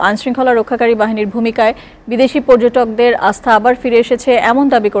 কিন্তু আইনশৃঙ্খলা রক্ষাকারী বাহিনীর ভূমিকায় বিদেশি পর্যটকদের আস্থা আবার ফিরে এসেছে এমন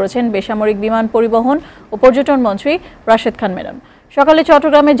দাবি করেছেন বেসামরিক বিমান পরিবহন ও পর্যটন মন্ত্রী রাশেদ খান মেনন। সকালে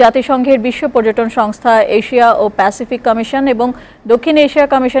চট্টগ্রামে জাতিসংঘের বিশ্ব পর্যটন সংস্থা, এশিয়া ও প্যাসিফিক কমিশন এবং দক্ষিণ এশিয়া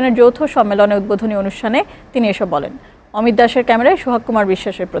কমিশনের যৌথ সম্মেলনে উদ্বোধনী অনুষ্ঠানে তিনি এসব বলেন। অমিত দাসের ক্যামেরায় সোহাগ কুমার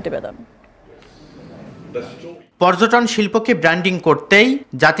বিশ্বাসের প্রতিবেদন। পর্যটন শিল্পকে ব্র্যান্ডিং করতেই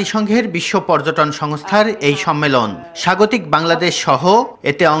জাতিসংঘের বিশ্ব পর্যটন সংস্থার এই সম্মেলন। স্বাগতিক বাংলাদেশ সহ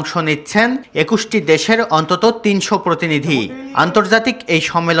এতে অংশ নিচ্ছেন 21টি দেশের অন্তত 300 প্রতিনিধি। আন্তর্জাতিক এই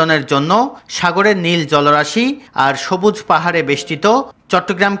সম্মেলনের জন্য সাগরের নীল জলরাশি আর সবুজ পাহাড়ে বেষ্টিত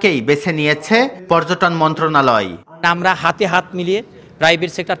চট্টগ্রামকেই বেছে নিয়েছে পর্যটন মন্ত্রণালয়। আমরা হাতে হাত মিলিয়ে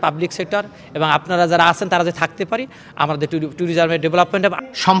প্রাইভেট সেক্টর, পাবলিক সেক্টর এবং আপনারা যারা আছেন তারা যে থাকতে পারি আমাদের ট্যুরিজমের ডেভেলপমেন্ট।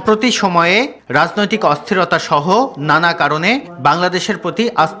 সম্প্রতি সময়ে রাজনৈতিক অস্থিরতা সহ নানা কারণে বাংলাদেশের প্রতি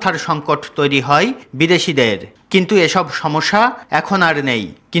আস্থার সংকট তৈরি হয় বিদেশিদের, কিন্তু এসব সমস্যা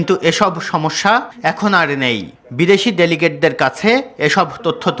এখন আর নেই। বিদেশি ডেলিগেটদের কাছে এসব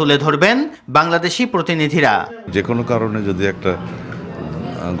তথ্য তুলে ধরবেন বাংলাদেশি প্রতিনিধিরা। যে কোনো কারণে যদি একটা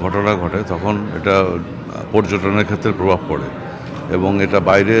ঘটনা ঘটে তখন এটা পর্যটনের ক্ষেত্রে প্রভাব পড়ে এবং এটা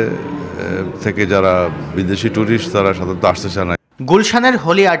বাইরে থেকে যারা বিদেশি ট্যুরিস্ট তারা সাধারণত আসতে চায় না। গুলশানের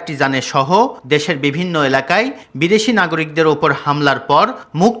হোলি আর্টিজানে সহ দেশের বিভিন্ন এলাকায় বিদেশি নাগরিকদের উপর হামলার পর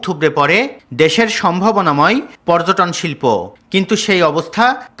মুখ থুবড়ে পড়ে দেশের সম্ভাবনাময় পর্যটন শিল্প, কিন্তু সেই অবস্থা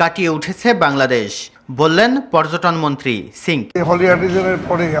কাটিয়ে উঠেছে বাংলাদেশ, বললেন পর্যটন মন্ত্রী সিং। হোলি আর্টিজানের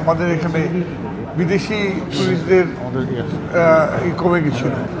পরে আমাদের এখানে বিদেশি টুরিস্টদের কমে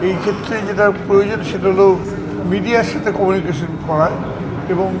গেছিল। এই ক্ষেত্রে যেটা প্রয়োজন সেটা হলো মিডিয়ার সাথে কমিউনিকেশন করা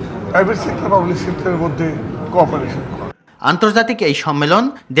এবং প্রাইভেট সেক্টর, পাবলিক সেক্টরের মধ্যে কোঅপারেশন করা। আন্তর্জাতিক এই সম্মেলন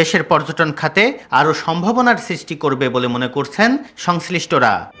দেশের পর্যটন খাতে আরও সম্ভাবনার সৃষ্টি করবে বলে মনে করছেন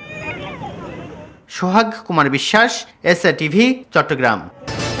সংশ্লিষ্টরা। সোহাগ কুমার বিশ্বাস, SATV, চট্টগ্রাম।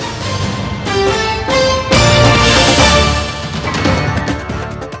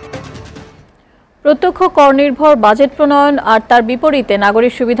 প্রত্যক্ষ কর নির্ভর বাজেট প্রণয়ন আর তার বিপরীতে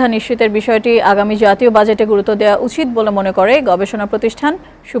নাগরিক সুবিধা নিশ্চিতের বিষয়টি আগামী জাতীয় বাজেটে গুরুত্ব দেওয়া উচিত বলে মনে করে গবেষণা প্রতিষ্ঠান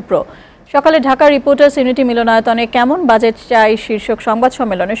সুপ্র। সকালে ঢাকা রিপোর্টার্স ইউনিটি মিলনায়তনে কেমন বাজেট চাই শীর্ষক সংবাদ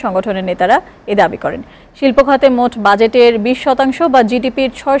সম্মেলনে সংগঠনের নেতারা এ দাবি করেন। শিল্প খাতে মোট বাজেটের 20% বা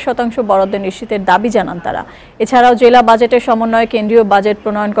জিডিপির 6% বরাদ্দ নিশ্চিতের দাবি জানান তারা। এছাড়াও জেলা বাজেটের সমন্বয়ে কেন্দ্রীয় বাজেট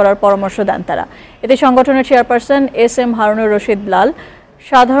প্রণয়ন করার পরামর্শ দেন তারা। এতে সংগঠনের চেয়ারপারসন SM হারুনুর রশিদ লাল,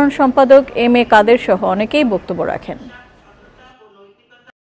 সাধারণ সম্পাদক MA কাদের সহ অনেকেই বক্তব্য রাখেন।